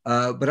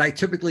 But I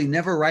typically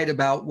never write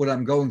about what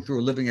I'm going through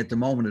or living at the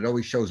moment. It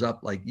always shows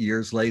up like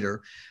years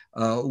later.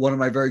 One of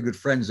my very good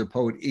friends, the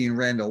poet Ian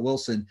Randall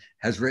Wilson,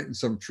 has written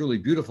some truly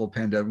beautiful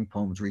pandemic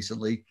poems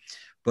recently.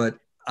 But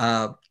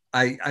I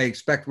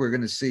expect we're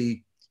going to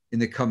see in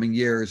the coming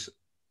years,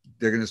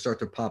 they're going to start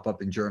to pop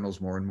up in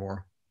journals more and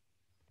more.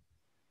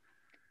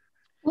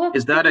 Well,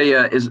 is that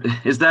a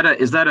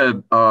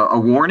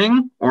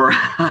warning or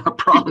a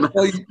promise?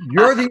 Well,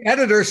 you're the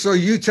editor, so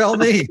you tell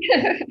me.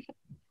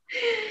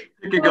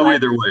 It could go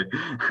either way.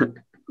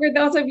 For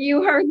those of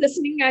you who are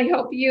listening, I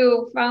hope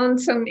you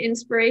found some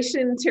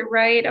inspiration to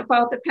write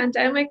about the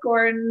pandemic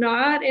or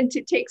not, and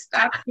to take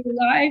stock in your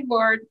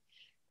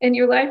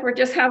life, or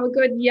just have a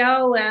good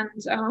yell, and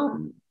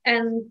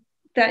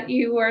that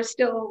you are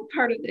still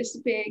part of this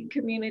big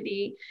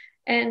community.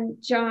 And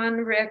John,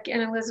 Rick,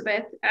 and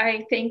Elizabeth,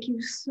 I thank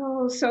you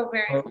so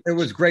very much. It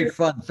was great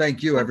fun.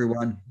 Thank you,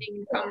 everyone.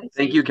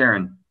 Thank you,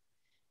 Karen.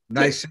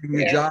 Nice seeing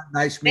you, John.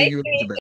 Nice meeting you, Elizabeth.